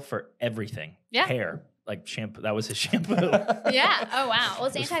Dial for everything. Yeah. Hair, like shampoo. That was his shampoo. Yeah. Oh, wow.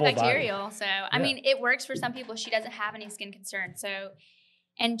 Well, it's antibacterial. So, I mean, it works for some people. She doesn't have any skin concerns. So,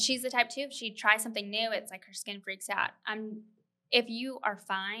 and she's the type too, if she tries something new, it's like her skin freaks out. If you are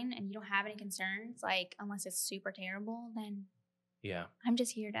fine and you don't have any concerns, like unless it's super terrible, then I'm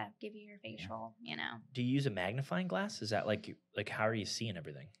just here to give you your facial, you know. Do you use a magnifying glass? Is that like how are you seeing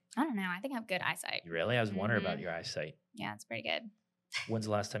everything? I don't know. I think I have good eyesight. Really? I was wondering about your eyesight. Yeah, it's pretty good. When's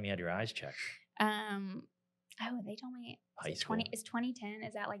the last time you had your eyes checked? They told me high school. Is 2010,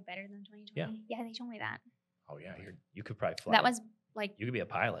 is that like better than 2020? Yeah, they told me that. Oh yeah, you could probably fly. That was like you could be a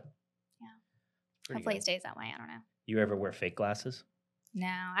pilot. Yeah. Hopefully it stays that way. I don't know. You ever wear fake glasses? No,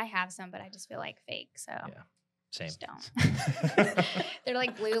 I have some, but I just feel like fake. So yeah, same. Just don't. They're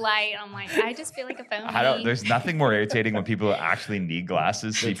like blue light. I'm like, I just feel like a phony. There's nothing more irritating when people who actually need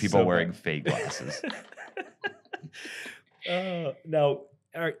glasses see people wearing fake glasses.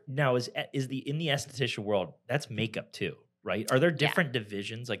 Now is in the esthetician world, that's makeup too, right? Are there different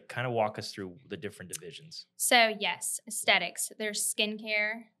divisions? Like, kind of walk us through the different divisions. So yes, aesthetics. There's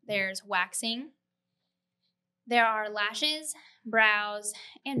skincare. There's waxing. There are lashes, brows,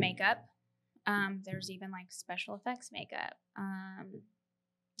 and makeup. There's even like special effects makeup.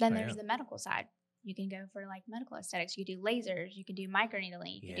 Then there's the medical side. You can go for like medical aesthetics. You can do lasers. You can do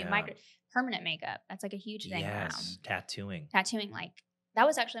microneedling. You can do permanent makeup. That's like a huge thing now. Tattooing. Like that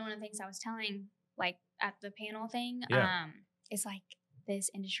was actually one of the things I was telling like at the panel thing. It's like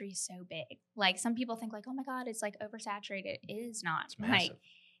this industry is so big. Like some people think like, oh my God, it's like oversaturated. It is not. It's massive. Like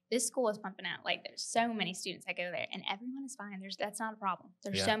this school is pumping out. Like there's so many students that go there and everyone is fine. That's not a problem.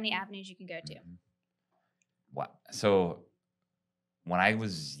 There's so many avenues you can go to. Wow. So when I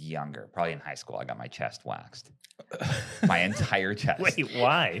was younger, probably in high school, I got my chest waxed. My entire chest. Wait,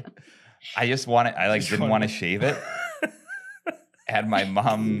 why? I just wanted, didn't want to shave it. And my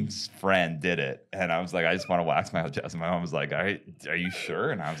mom's friend did it. And I was like, I just want to wax my whole chest. And my mom was like, all right, are you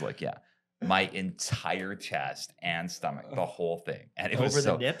sure? And I was like, yeah. My entire chest and stomach, the whole thing. And it was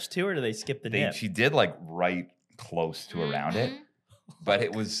over the nips too, or do they skip the nip? She did like right close to around it. But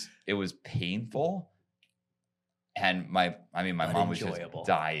it was painful. And my mom was just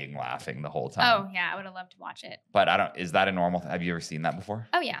dying laughing the whole time. Oh yeah, I would have loved to watch it. But is that a normal thing? Have you ever seen that before?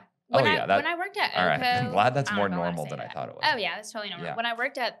 Oh yeah. When I worked at all right. I'm glad that's more normal than I thought it was. Oh yeah, that's totally normal. Yeah. When I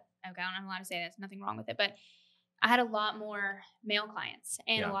worked at okay, I'm allowed to say that's nothing wrong with it, but I had a lot more male clients,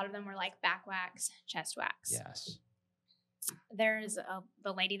 and a lot of them were like back wax, chest wax. Yes. There's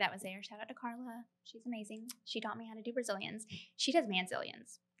the lady that was there. Shout out to Carla. She's amazing. She taught me how to do Brazilians. She does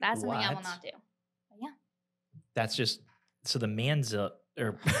manzillions. That's something I will not do. But yeah. That's just so the manzil.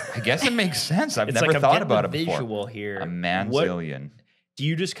 Or I guess it makes sense. I've never thought about it before. Visual here. A manzillion. Do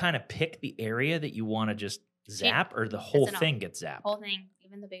you just kind of pick the area that you want to just zap, or the whole thing gets zapped? Whole thing,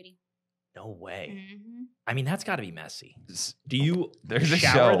 even the booty. No way. Mm-hmm. I mean, that's got to be messy. Do you? There's a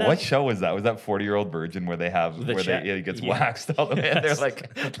show. What show was that? Was that 40-Year-Old Virgin where they have he gets waxed all the way? Yes. They're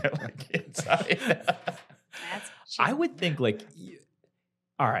like inside. I would think like,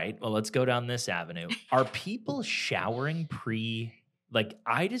 All right, well, let's go down this avenue. Are people showering like,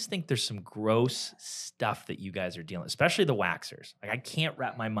 I just think there's some gross stuff that you guys are dealing with, especially the waxers. Like, I can't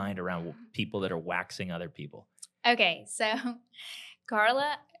wrap my mind around people that are waxing other people. Okay, so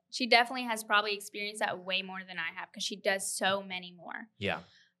Carla, she definitely has probably experienced that way more than I have because she does so many more. Yeah.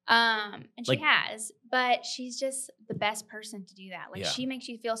 And she has, but she's just the best person to do that. Like, she makes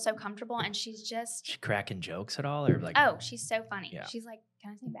you feel so comfortable, and she's just... She cracking jokes at all? Or like, oh, she's so funny. Yeah. She's like,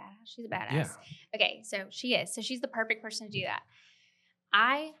 can I say badass? She's a badass. Yeah. Okay, so she is. So she's the perfect person to do that.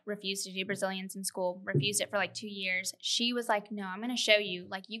 I refused to do Brazilians in school, refused it for like 2 years. She was like, no, I'm going to show you.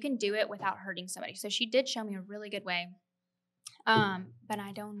 Like, you can do it without hurting somebody. So she did show me a really good way. But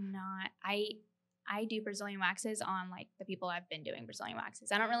I do Brazilian waxes on like the people I've been doing Brazilian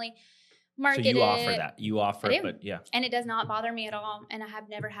waxes. I don't really market it. So you offer that. You offer I it, do. but yeah. And it does not bother me at all. And I have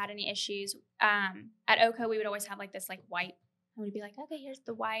never had any issues. At OCO, we would always have like this like wipe. And we'd be like, okay, here's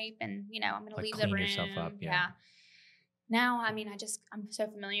the wipe. And, you know, I'm going to leave the room. Clean yourself up. Yeah. Now, I mean, I'm so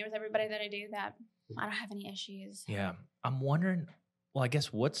familiar with everybody that I do that I don't have any issues. Yeah. I'm wondering, well, I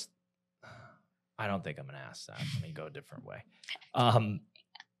guess I don't think I'm going to ask that. Let me go a different way.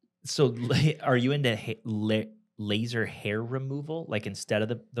 So are you into laser hair removal, like instead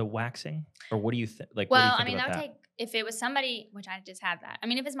of the waxing? Or what do you think? Like, well, what do you think I mean, about that would that? take, if it was somebody, which I just had that. I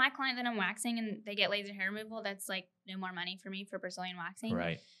mean, if it's my client that I'm waxing and they get laser hair removal, that's like no more money for me for Brazilian waxing.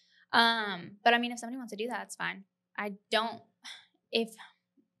 Right. But I mean, if somebody wants to do that, that's fine. I don't, if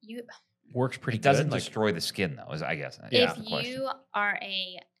you... Works pretty It good. doesn't destroy the skin, though, I guess. If you are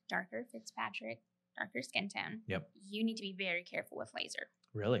a darker Fitzpatrick, darker skin tone, you need to be very careful with laser.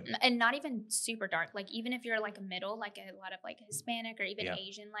 Really? And not even super dark. Like, even if you're like a middle, like a lot of like Hispanic or even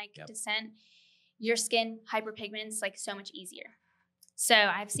Asian like descent, your skin hyperpigments like so much easier. So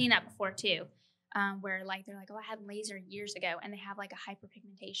I've seen that before too, where like they're like, oh, I had laser years ago, and they have like a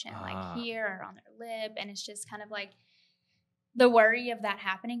hyperpigmentation like here or on their lip, and it's just kind of like the worry of that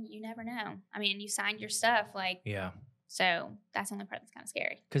happening. You never know. I mean, you signed your stuff, like So that's the only part that's kind of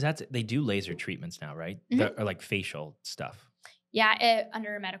scary. Because they do laser treatments now, right? Mm-hmm. Or like facial stuff. Yeah,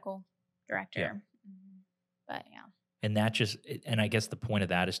 under a medical director. Yeah. But yeah. And I guess the point of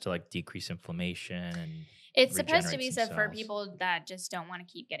that is to like decrease inflammation and it's supposed to be so for people that just don't want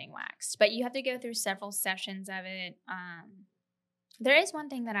to keep getting waxed. But you have to go through several sessions of it. There is one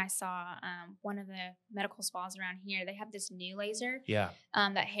thing that I saw, one of the medical spas around here, they have this new laser. Yeah.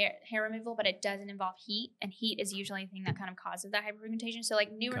 That hair removal, but it doesn't involve heat. And heat is usually the thing that kind of causes that hyperpigmentation. So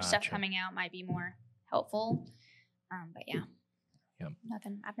like newer stuff coming out might be more helpful. But yeah.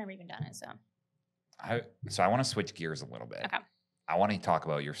 Nothing. I've never even done it. So I want to switch gears a little bit. Okay. I want to talk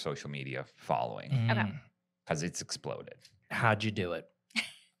about your social media following. Okay. Because it's exploded. How'd you do it?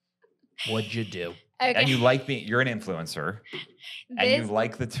 What'd you do? Okay. And you like being, you're an influencer. And you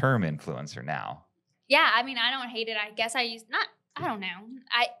like the term influencer now. Yeah. I mean, I don't hate it. I guess I don't know.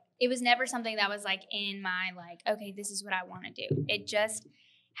 It was never something that was like in my like, okay, this is what I want to do. It just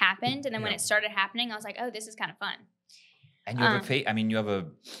happened. And then when it started happening, I was like, oh, this is kind of fun. And you have you have a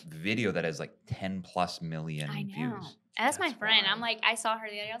video that has like 10+ million views. And that's my friend. Wild. I'm like, I saw her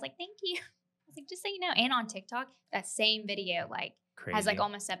the other day. I was like, thank you. I was like, just so you know. And on TikTok, that same video like has like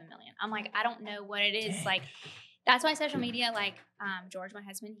almost 7 million. I'm like, I don't know what it is. Dang. Like, that's why social media, like George, my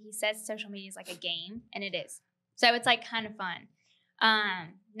husband, he says social media is like a game, and it is. So it's like kind of fun.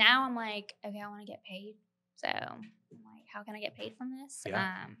 Now I'm like, okay, I want to get paid. So I'm like, how can I get paid from this?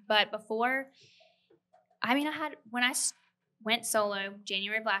 Yeah. But before, I mean, when I went solo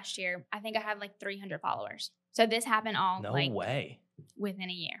January of last year, I think I had like 300 followers. So this happened all within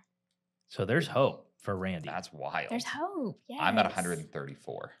a year. So there's hope for Randy. That's wild. There's hope. Yes. I'm at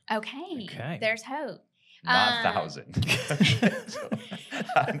 134. Okay. There's hope. Not 1,000.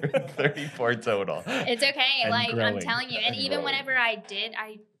 134 total. It's okay. And like growing. I'm telling you. And even whenever I did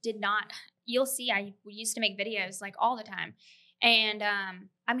not, you'll see, I used to make videos like all the time. And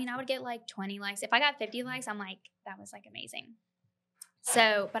I mean, I would get like 20 likes. If I got 50 likes, I'm like, that was like amazing.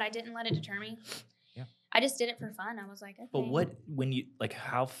 So, but I didn't let it deter me. Yeah. I just did it for fun. I was like, okay. But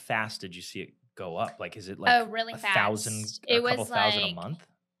how fast did you see it go up? Like, is it like really fast? 1,000, a couple thousand a month?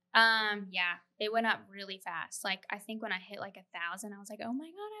 Yeah, it went up really fast. Like, I think when I hit like 1,000, I was like, oh my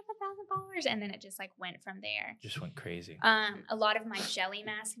God, I have 1,000 followers. And then it just like went from there. Just went crazy. A lot of my jelly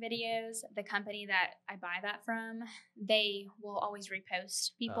mask videos, the company that I buy that from, they will always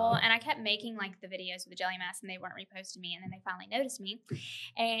repost people. And I kept making like the videos with the jelly mask, and they weren't reposting me. And then they finally noticed me,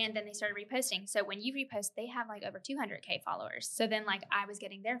 and then they started reposting. So when you repost, they have like over 200K followers. So then like I was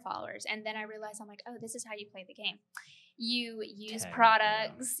getting their followers. And then I realized, I'm like, oh, this is how you play the game. you use Tag,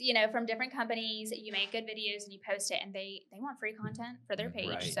 products, from different companies. You make good videos and you post it, and they want free content for their page.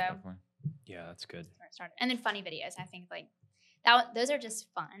 Right. So Definitely. Yeah, that's good. that's where it started. And then funny videos. I think like that. Those are just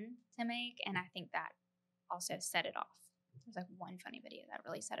fun to make, and I think that also set it off. There's like one funny video that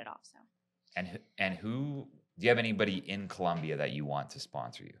really set it off. So. And who do you have anybody in Colombia that you want to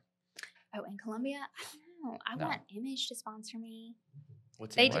sponsor you? Oh, in Colombia, I don't know. I want Image to sponsor me.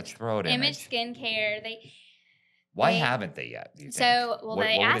 Let's throw it Image skincare. Why haven't they yet? Do you think? So, What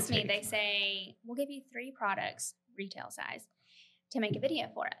they would it asked me. take? They say we'll give you 3 products, retail size, to make a video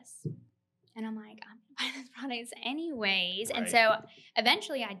for us. And I'm like, I'm buying those products anyways. Right. And so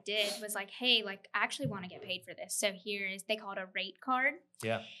eventually I was like, hey, like I actually want to get paid for this. So they call it a rate card.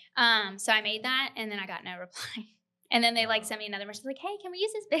 Yeah. So I made that and then I got no reply. And then they sent me another message like, hey, can we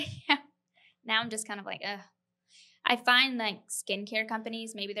use this video? Now I'm just kind of like, ugh. I find like skincare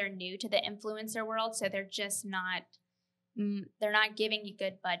companies, maybe they're new to the influencer world. So they're just they're not giving you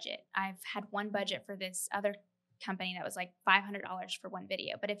good budget. I've had one budget for this other company that was like $500 for one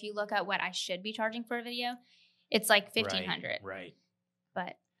video. But if you look at what I should be charging for a video, it's like $1,500. Right.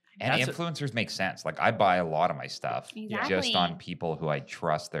 But influencers make sense. Like I buy a lot of my stuff Exactly. just on people who I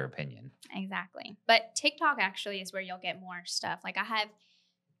trust their opinion. Exactly. But TikTok actually is where you'll get more stuff. Like I have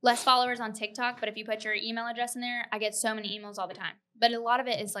less followers on TikTok, but if you put your email address in there, I get so many emails all the time. But a lot of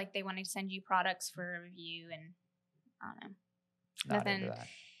it is like they want to send you products for a review and I don't know. Not into that.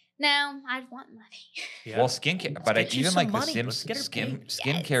 No, I want money. Yeah. Well, skincare, but get you even some like money. the Let's get her paid.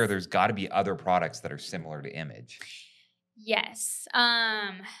 skincare, there's got to be other products that are similar to Image. Yes.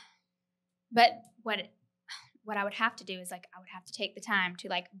 But what I would have to do is like I would have to take the time to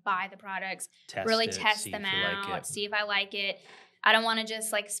like buy the products, really test them out, see if I like it. I don't want to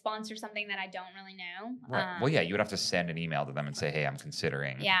just like sponsor something that I don't really know. Right. Well, yeah, you would have to send an email to them and say, "Hey, I'm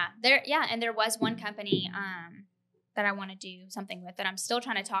considering." Yeah, and there was one company that I want to do something with that I'm still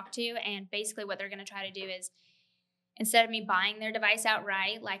trying to talk to, and basically what they're going to try to do is instead of me buying their device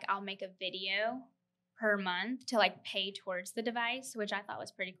outright, like I'll make a video per month to like pay towards the device, which I thought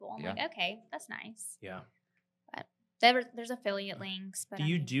was pretty cool. I'm like, okay, that's nice. Yeah. But there's affiliate links. But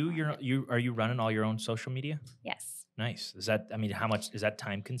are you running all your own social media? Yes. Nice. Is that, how much is that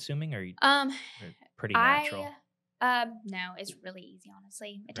time consuming or are you pretty natural? No, it's really easy,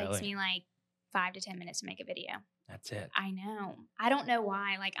 honestly. It takes Really? me like 5 to 10 minutes to make a video. That's it. I know. I don't know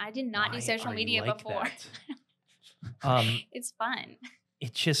why. Like I did not do social media before. It's fun.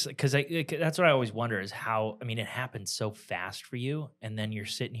 It's just because that's what I always wonder is how, it happened so fast for you. And then you're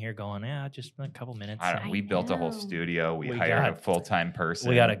sitting here going, just a couple minutes. We built a whole studio. We hired a full-time person.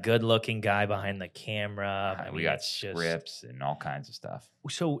 We got a good looking guy behind the camera. We got scripts and all kinds of stuff.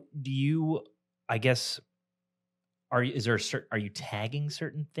 So do you, I guess, are you tagging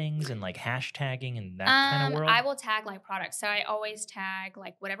certain things and like hashtagging and that kind of world? I will tag like products. So I always tag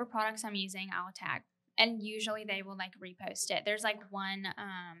like whatever products I'm using, I'll tag. And usually they will like repost it. There's like one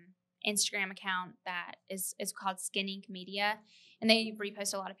Instagram account that is called Skin Inc. Media, and they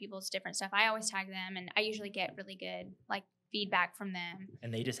repost a lot of people's different stuff. I always tag them, and I usually get really good like feedback from them.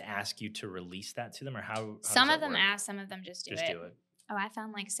 And they just ask you to release that to them, or how some does of them work? ask, some of them just do it. Oh, I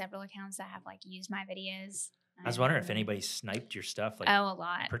found like several accounts that have like used my videos. I was wondering if anybody sniped your stuff. Like, a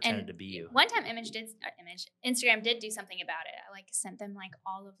lot. Pretended to be you. One time, Instagram did do something about it. I like sent them like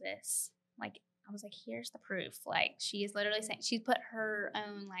all of this. Like I was like, here's the proof. Like she is literally saying she's put her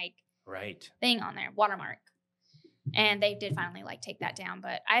own like thing on there, watermark. And they did finally like take that down.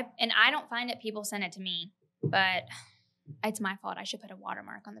 But I don't find it. People send it to me, but it's my fault. I should put a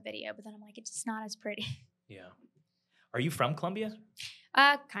watermark on the video. But then I'm like, it's just not as pretty. Yeah. Are you from Colombia?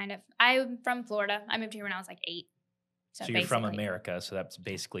 Kind of. I'm from Florida. I moved here when I was like 8. So you're from America, so that's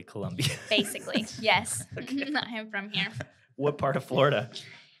basically Colombia. Basically, yes. I am from here. What part of Florida?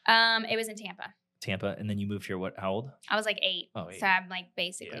 It was in Tampa. Tampa, and then you moved here. How old? I was like 8. Oh, 8. So I'm like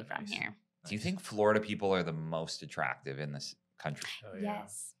basically from here. Do you think Florida people are the most attractive in this country? Oh, yeah.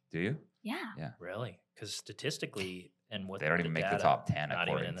 Yes. Do you? Yeah. Really? Because statistically, and what they don't even make the top 10 not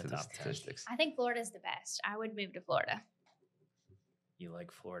according even in to the the top statistics. I think Florida's the best. I would move to Florida. You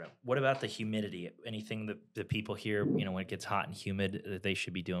like Florida. What about the humidity? Anything that the people here, when it gets hot and humid, that they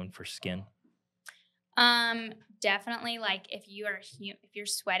should be doing for skin? Definitely like if you're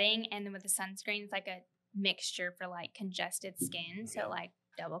sweating and then with the sunscreen, it's like a mixture for like congested skin. So like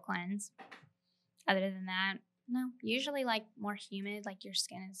double cleanse. Other than that, no. Usually like more humid, like your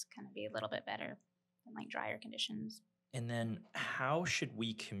skin is going to be a little bit better than like drier conditions. And then how should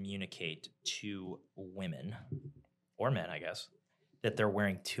we communicate to women or men, I guess, that they're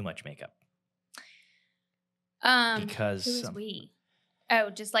wearing too much makeup? Because who is we? Oh,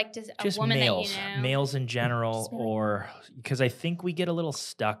 just like a woman males, that you know. males in general, Just be like- or because I think we get a little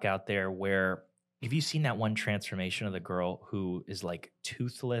stuck out there where have you seen that one transformation of the girl who is like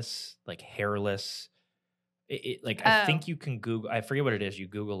toothless, like hairless? Like I think you can Google. I forget what it is. You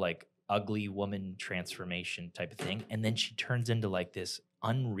Google like ugly woman transformation type of thing, and then she turns into like this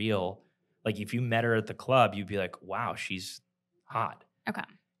unreal. Like if you met her at the club, you'd be like, "Wow, she's hot." Okay.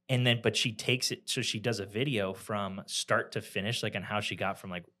 And then, but she takes it. So she does a video from start to finish, like on how she got from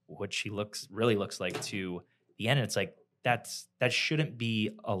like what she really looks like to the end. And it's like that shouldn't be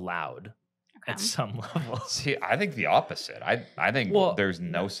allowed at some level. See, I think the opposite. I think there's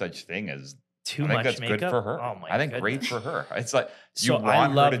no such thing as too I think much that's makeup. good for her. Oh my I think goodness. great for her. It's like So you I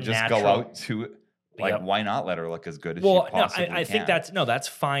want her love to just natural- go out to like Yep. why not let her look as good as Well, she possibly I think that's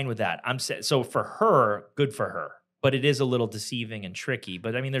fine with that. So for her, good for her. But it is a little deceiving and tricky.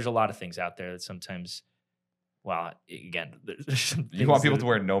 But I mean, there's a lot of things out there that sometimes, well, again, there's some you want things people that- to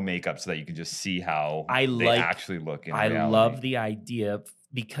wear no makeup so that you can just see how I they like- actually look in I reality. love the idea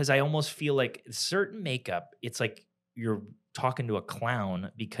because I almost feel like certain makeup, it's like you're talking to a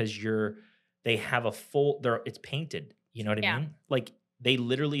clown because they have a full, it's painted. You know what I Yeah. mean? Like they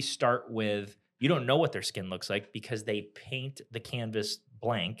literally start with, you don't know what their skin looks like because they paint the canvas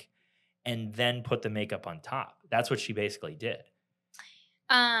blank and then put the makeup on top. That's what she basically did.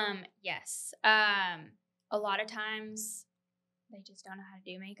 Yes. A lot of times they just don't know how to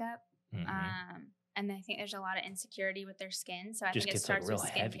do makeup. Mhm. And I think there's a lot of insecurity with their skin. So I Just think it gets, like, starts with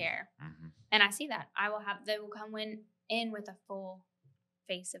real heavy. skincare. Mhm. And I see that. They will come in with a full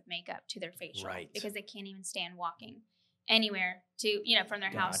face of makeup to their facial. Right. Because they can't even stand walking anywhere from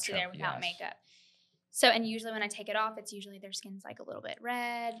their house to Gotcha. there without Yes. makeup. So, and usually when I take it off, it's usually their skin's like a little bit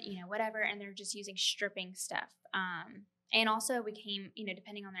red, whatever, and they're just using stripping stuff. And also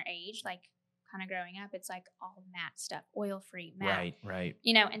depending on their age, like kind of growing up, it's like all matte stuff, oil-free, matte. Right.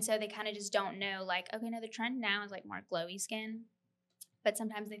 And so they kind of just don't know, like, okay, no, the trend now is like more glowy skin. But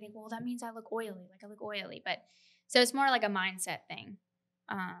sometimes they think, well, that means I look oily, But so it's more like a mindset thing.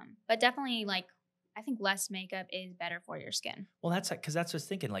 But definitely, like, I think less makeup is better for your skin. Well, that's because that's what I was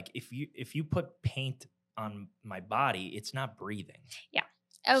thinking. Like if you put paint on my body, it's not breathing. Yeah.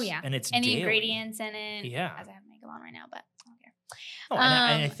 Oh, yeah. And it's And the daily. ingredients in it. Yeah. As I have makeup on right now, but I don't care. Oh,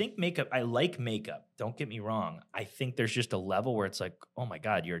 and I think makeup, I like makeup. Don't get me wrong. I think there's just a level where it's like, oh my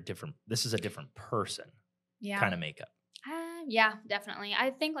God, this is a different person Yeah. kind of makeup. Yeah, definitely.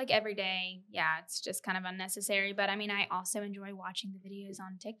 I think like every day, it's just kind of unnecessary. But I mean, I also enjoy watching the videos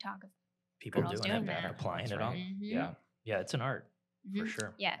on TikTok of People girls doing doing it, that. applying That's it on. right. Mhm. Yeah. Yeah, it's an art for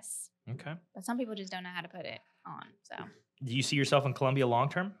sure. Yes. Okay. But some people just don't know how to put it on. So, Do you see yourself in Columbia long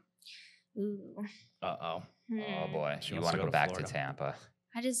term? ooh. Uh-oh. Oh boy, She you wants want to to go go to back to Florida. Tampa?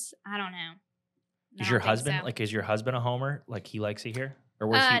 I don't know. Is your husband a homer? Like he likes it here? Or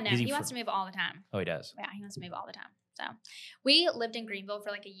where's No, is he wants to move all the time. Oh, he does. Yeah, he wants to move all the time. So we lived in Greenville for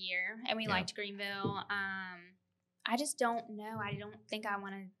like a year and we Yeah. liked Greenville. I just don't know. I don't think I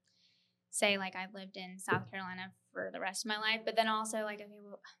want to say like I've lived in South Carolina for the rest of my life, but then also like, okay,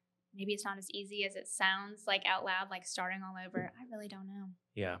 well, maybe it's not as easy as it sounds like out loud, like starting all over. I really don't know.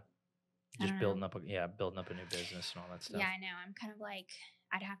 Yeah. I Just don't building up a new business and all that stuff. Yeah, I know. I'm kind of like,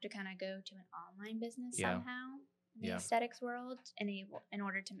 I'd have to kind of go to an online business Yeah. somehow in the Yeah. aesthetics world in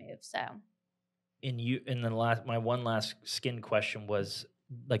order to move. So My one last skin question was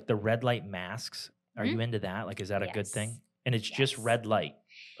like the red light masks. Are you into that? Like, is that a good Yes. thing? And it's just Yes. red light,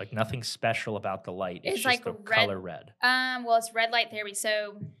 like nothing special about the light. It's just like the red- color red. well, it's red light therapy.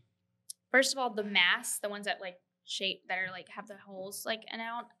 So first of all, the masks, the ones that like shape that are like have the holes like and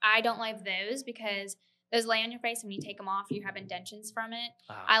out, I don't like those because those lay on your face and when you take them off, you have indentions from it.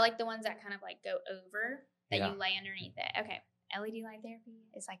 I like the ones that kind of like go over that Yeah. you lay underneath it. Okay. LED light therapy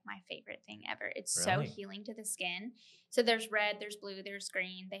is like my favorite thing ever. It's Really? so healing to the skin. So there's red, there's blue, there's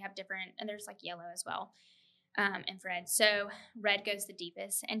green. They have different, and there's like yellow as well, infrared. So red goes the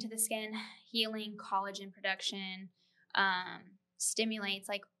deepest into the skin, healing, collagen production, stimulates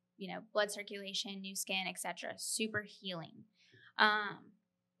like blood circulation, new skin, etc. Super healing,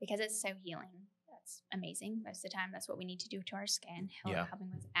 because it's so healing. That's amazing. Most of the time, that's what we need to do to our skin, Yeah.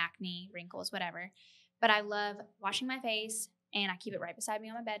 helping with acne, wrinkles, whatever. But I love washing my face, and I keep it right beside me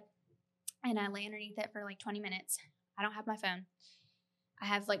on my bed, and I lay underneath it for like 20 minutes. I don't have my phone. I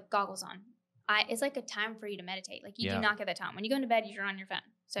have like goggles on. It's like a time for you to meditate. Like you Yeah. do not get that time. When you go into bed, you're on your phone.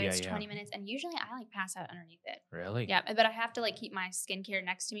 So Yeah, it's yeah. 20 minutes, and usually I like pass out underneath it. Really? Yeah, but I have to like keep my skincare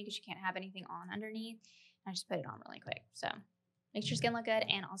next to me because you can't have anything on underneath. I just put it on really quick. So makes your skin look good,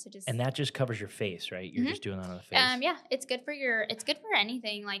 and also just And that just covers your face, right? You're Mhm. just doing that on the face. yeah, it's good for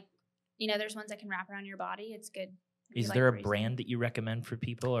anything. Like there's ones that can wrap around your body. It's good Is like there a crazy. brand that you recommend for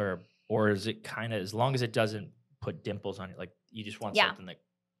people, or is it kind of, as long as it doesn't put dimples on it, like you just want something that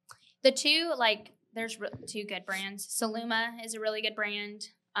the two, like there's two good brands. Saluma is a really good brand,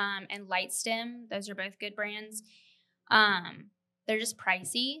 and Lightstem. Those are both good brands. They're just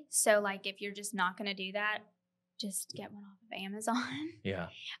pricey, so like if you're just not gonna do that, just get one off of Amazon. Yeah.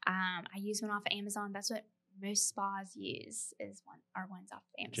 I use one off of Amazon. That's what most spas use are ones off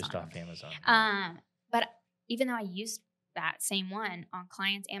of Amazon. Just off Amazon. But even though I used that same one on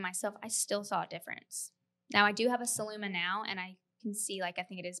clients and myself, I still saw a difference. Now I do have a Saluma now, and I can see like I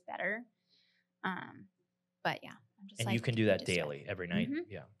think it is better. But yeah, I'm just And like, you can do that daily, every night. Mhm.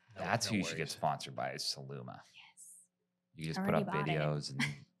 Yeah. That's no who you should get worries. sponsored by is Saluma. Yes. You just Already put up bought it. videos and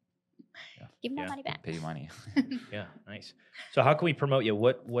Give me Yeah. my money back. pay you money. Yeah, nice. So how can we promote you?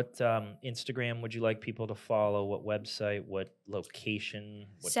 What Instagram would you like people to follow? What website? What location?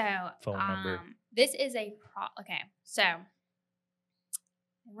 What phone number? This is okay. So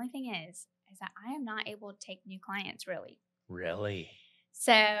the only thing is that I am not able to take new clients really. Really?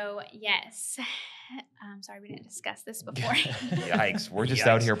 So yes, I'm sorry we didn't discuss this before. Yikes. We're just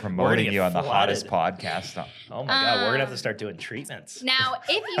out here We're gonna promoting get you on the hottest flooded. podcast. Oh my God, we're gonna have to start doing treatments. Now,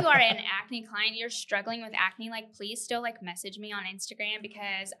 if you are an acne client, you're struggling with acne, like please still like message me on Instagram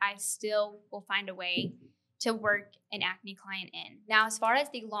because I still will find a way to work an acne client in. Now, as far as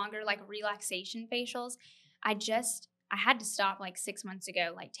the longer like relaxation facials, I had to stop like 6 months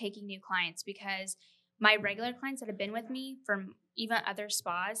ago, like taking new clients because my regular clients that have been with me from even other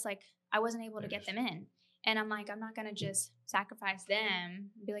spas, like I wasn't able to get them in. And I'm like, I'm not going to just sacrifice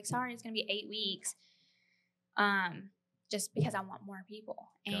them and be like, sorry, it's going to be 8 weeks. Just because I want more people.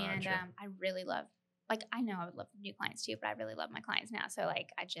 And Gotcha. I really love, like, I know I would love new clients too, but I really love my clients now. So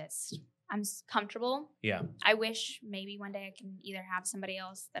like, I'm comfortable. Yeah. I wish maybe one day I can either have somebody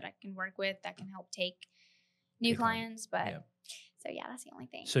else that I can work with that can help take new Take on. clients. But Yeah. so yeah, that's the only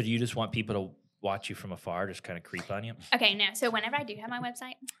thing. So do you just want people to watch you from afar, just kind of creep on you? Okay, no. So whenever I do have my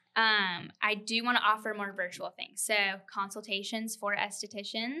website, I do want to offer more virtual things. So consultations for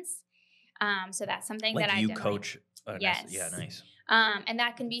estheticians. So that's something Like that you definitely coach. Yes. Yeah, nice. And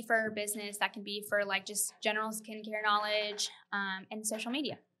that can be for business. That can be for like just general skincare knowledge and social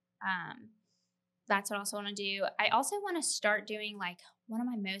media. That's what I also want to do. I also want to start doing like one of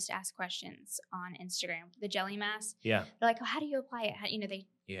my most asked questions on Instagram, the jelly mask. Yeah. They're like, oh, how do you apply it? How,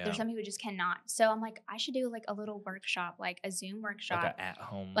 there's some people who just cannot. So I'm like, I should do like a little workshop, like a Zoom workshop. Like an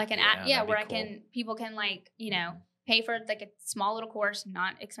at-home. Like where cool. people can like, pay for like a small little course,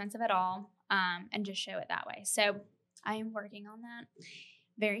 not expensive at all, and just show it that way. So I am working on that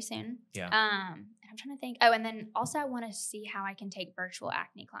very soon. Yeah. And I'm trying to think. Oh, and then also I want to see how I can take virtual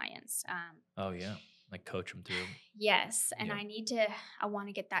acne clients. Oh yeah, like coach them through. Yes, and Yeah. I want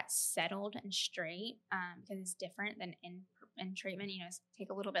to get that settled and straight because it's different than in treatment. It's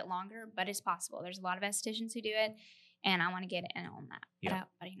take a little bit longer, but it's possible. There's a lot of estheticians who do it, and I want to get in on that. Yeah.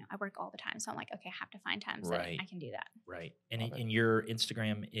 But I work all the time, so I'm like, okay, I have to find times Right. that I can do that. Right. And your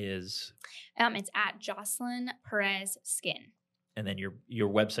Instagram is? It's at Jocelyn Perez Skin. And then your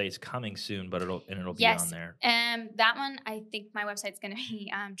website is coming soon, but it'll be Yes. on there. That one, I think my website's going to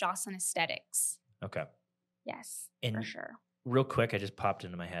be Jocelyn Aesthetics. Okay. Yes, And for sure. real quick, I just popped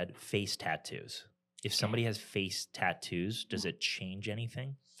into my head, face tattoos. If somebody has face tattoos, does it change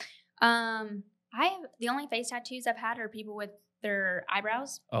anything? The only face tattoos I've had are people with their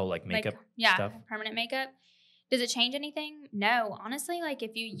eyebrows. Oh, like makeup stuff? Permanent makeup. Does it change anything? No, honestly, like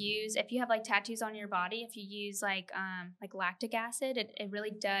if you have like tattoos on your body, if you use like lactic acid, it really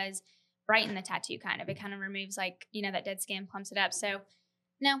does brighten the tattoo kind of. It kind of removes like, that dead skin, plumps it up. So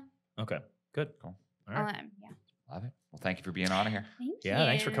no. Okay, good. Cool. All right. Yeah. Love it. Well, thank you for being on here. Thank Yeah, you.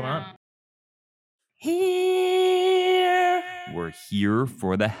 thanks for coming on. Here We're here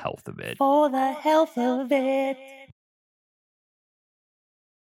for the health of it. for the health of it.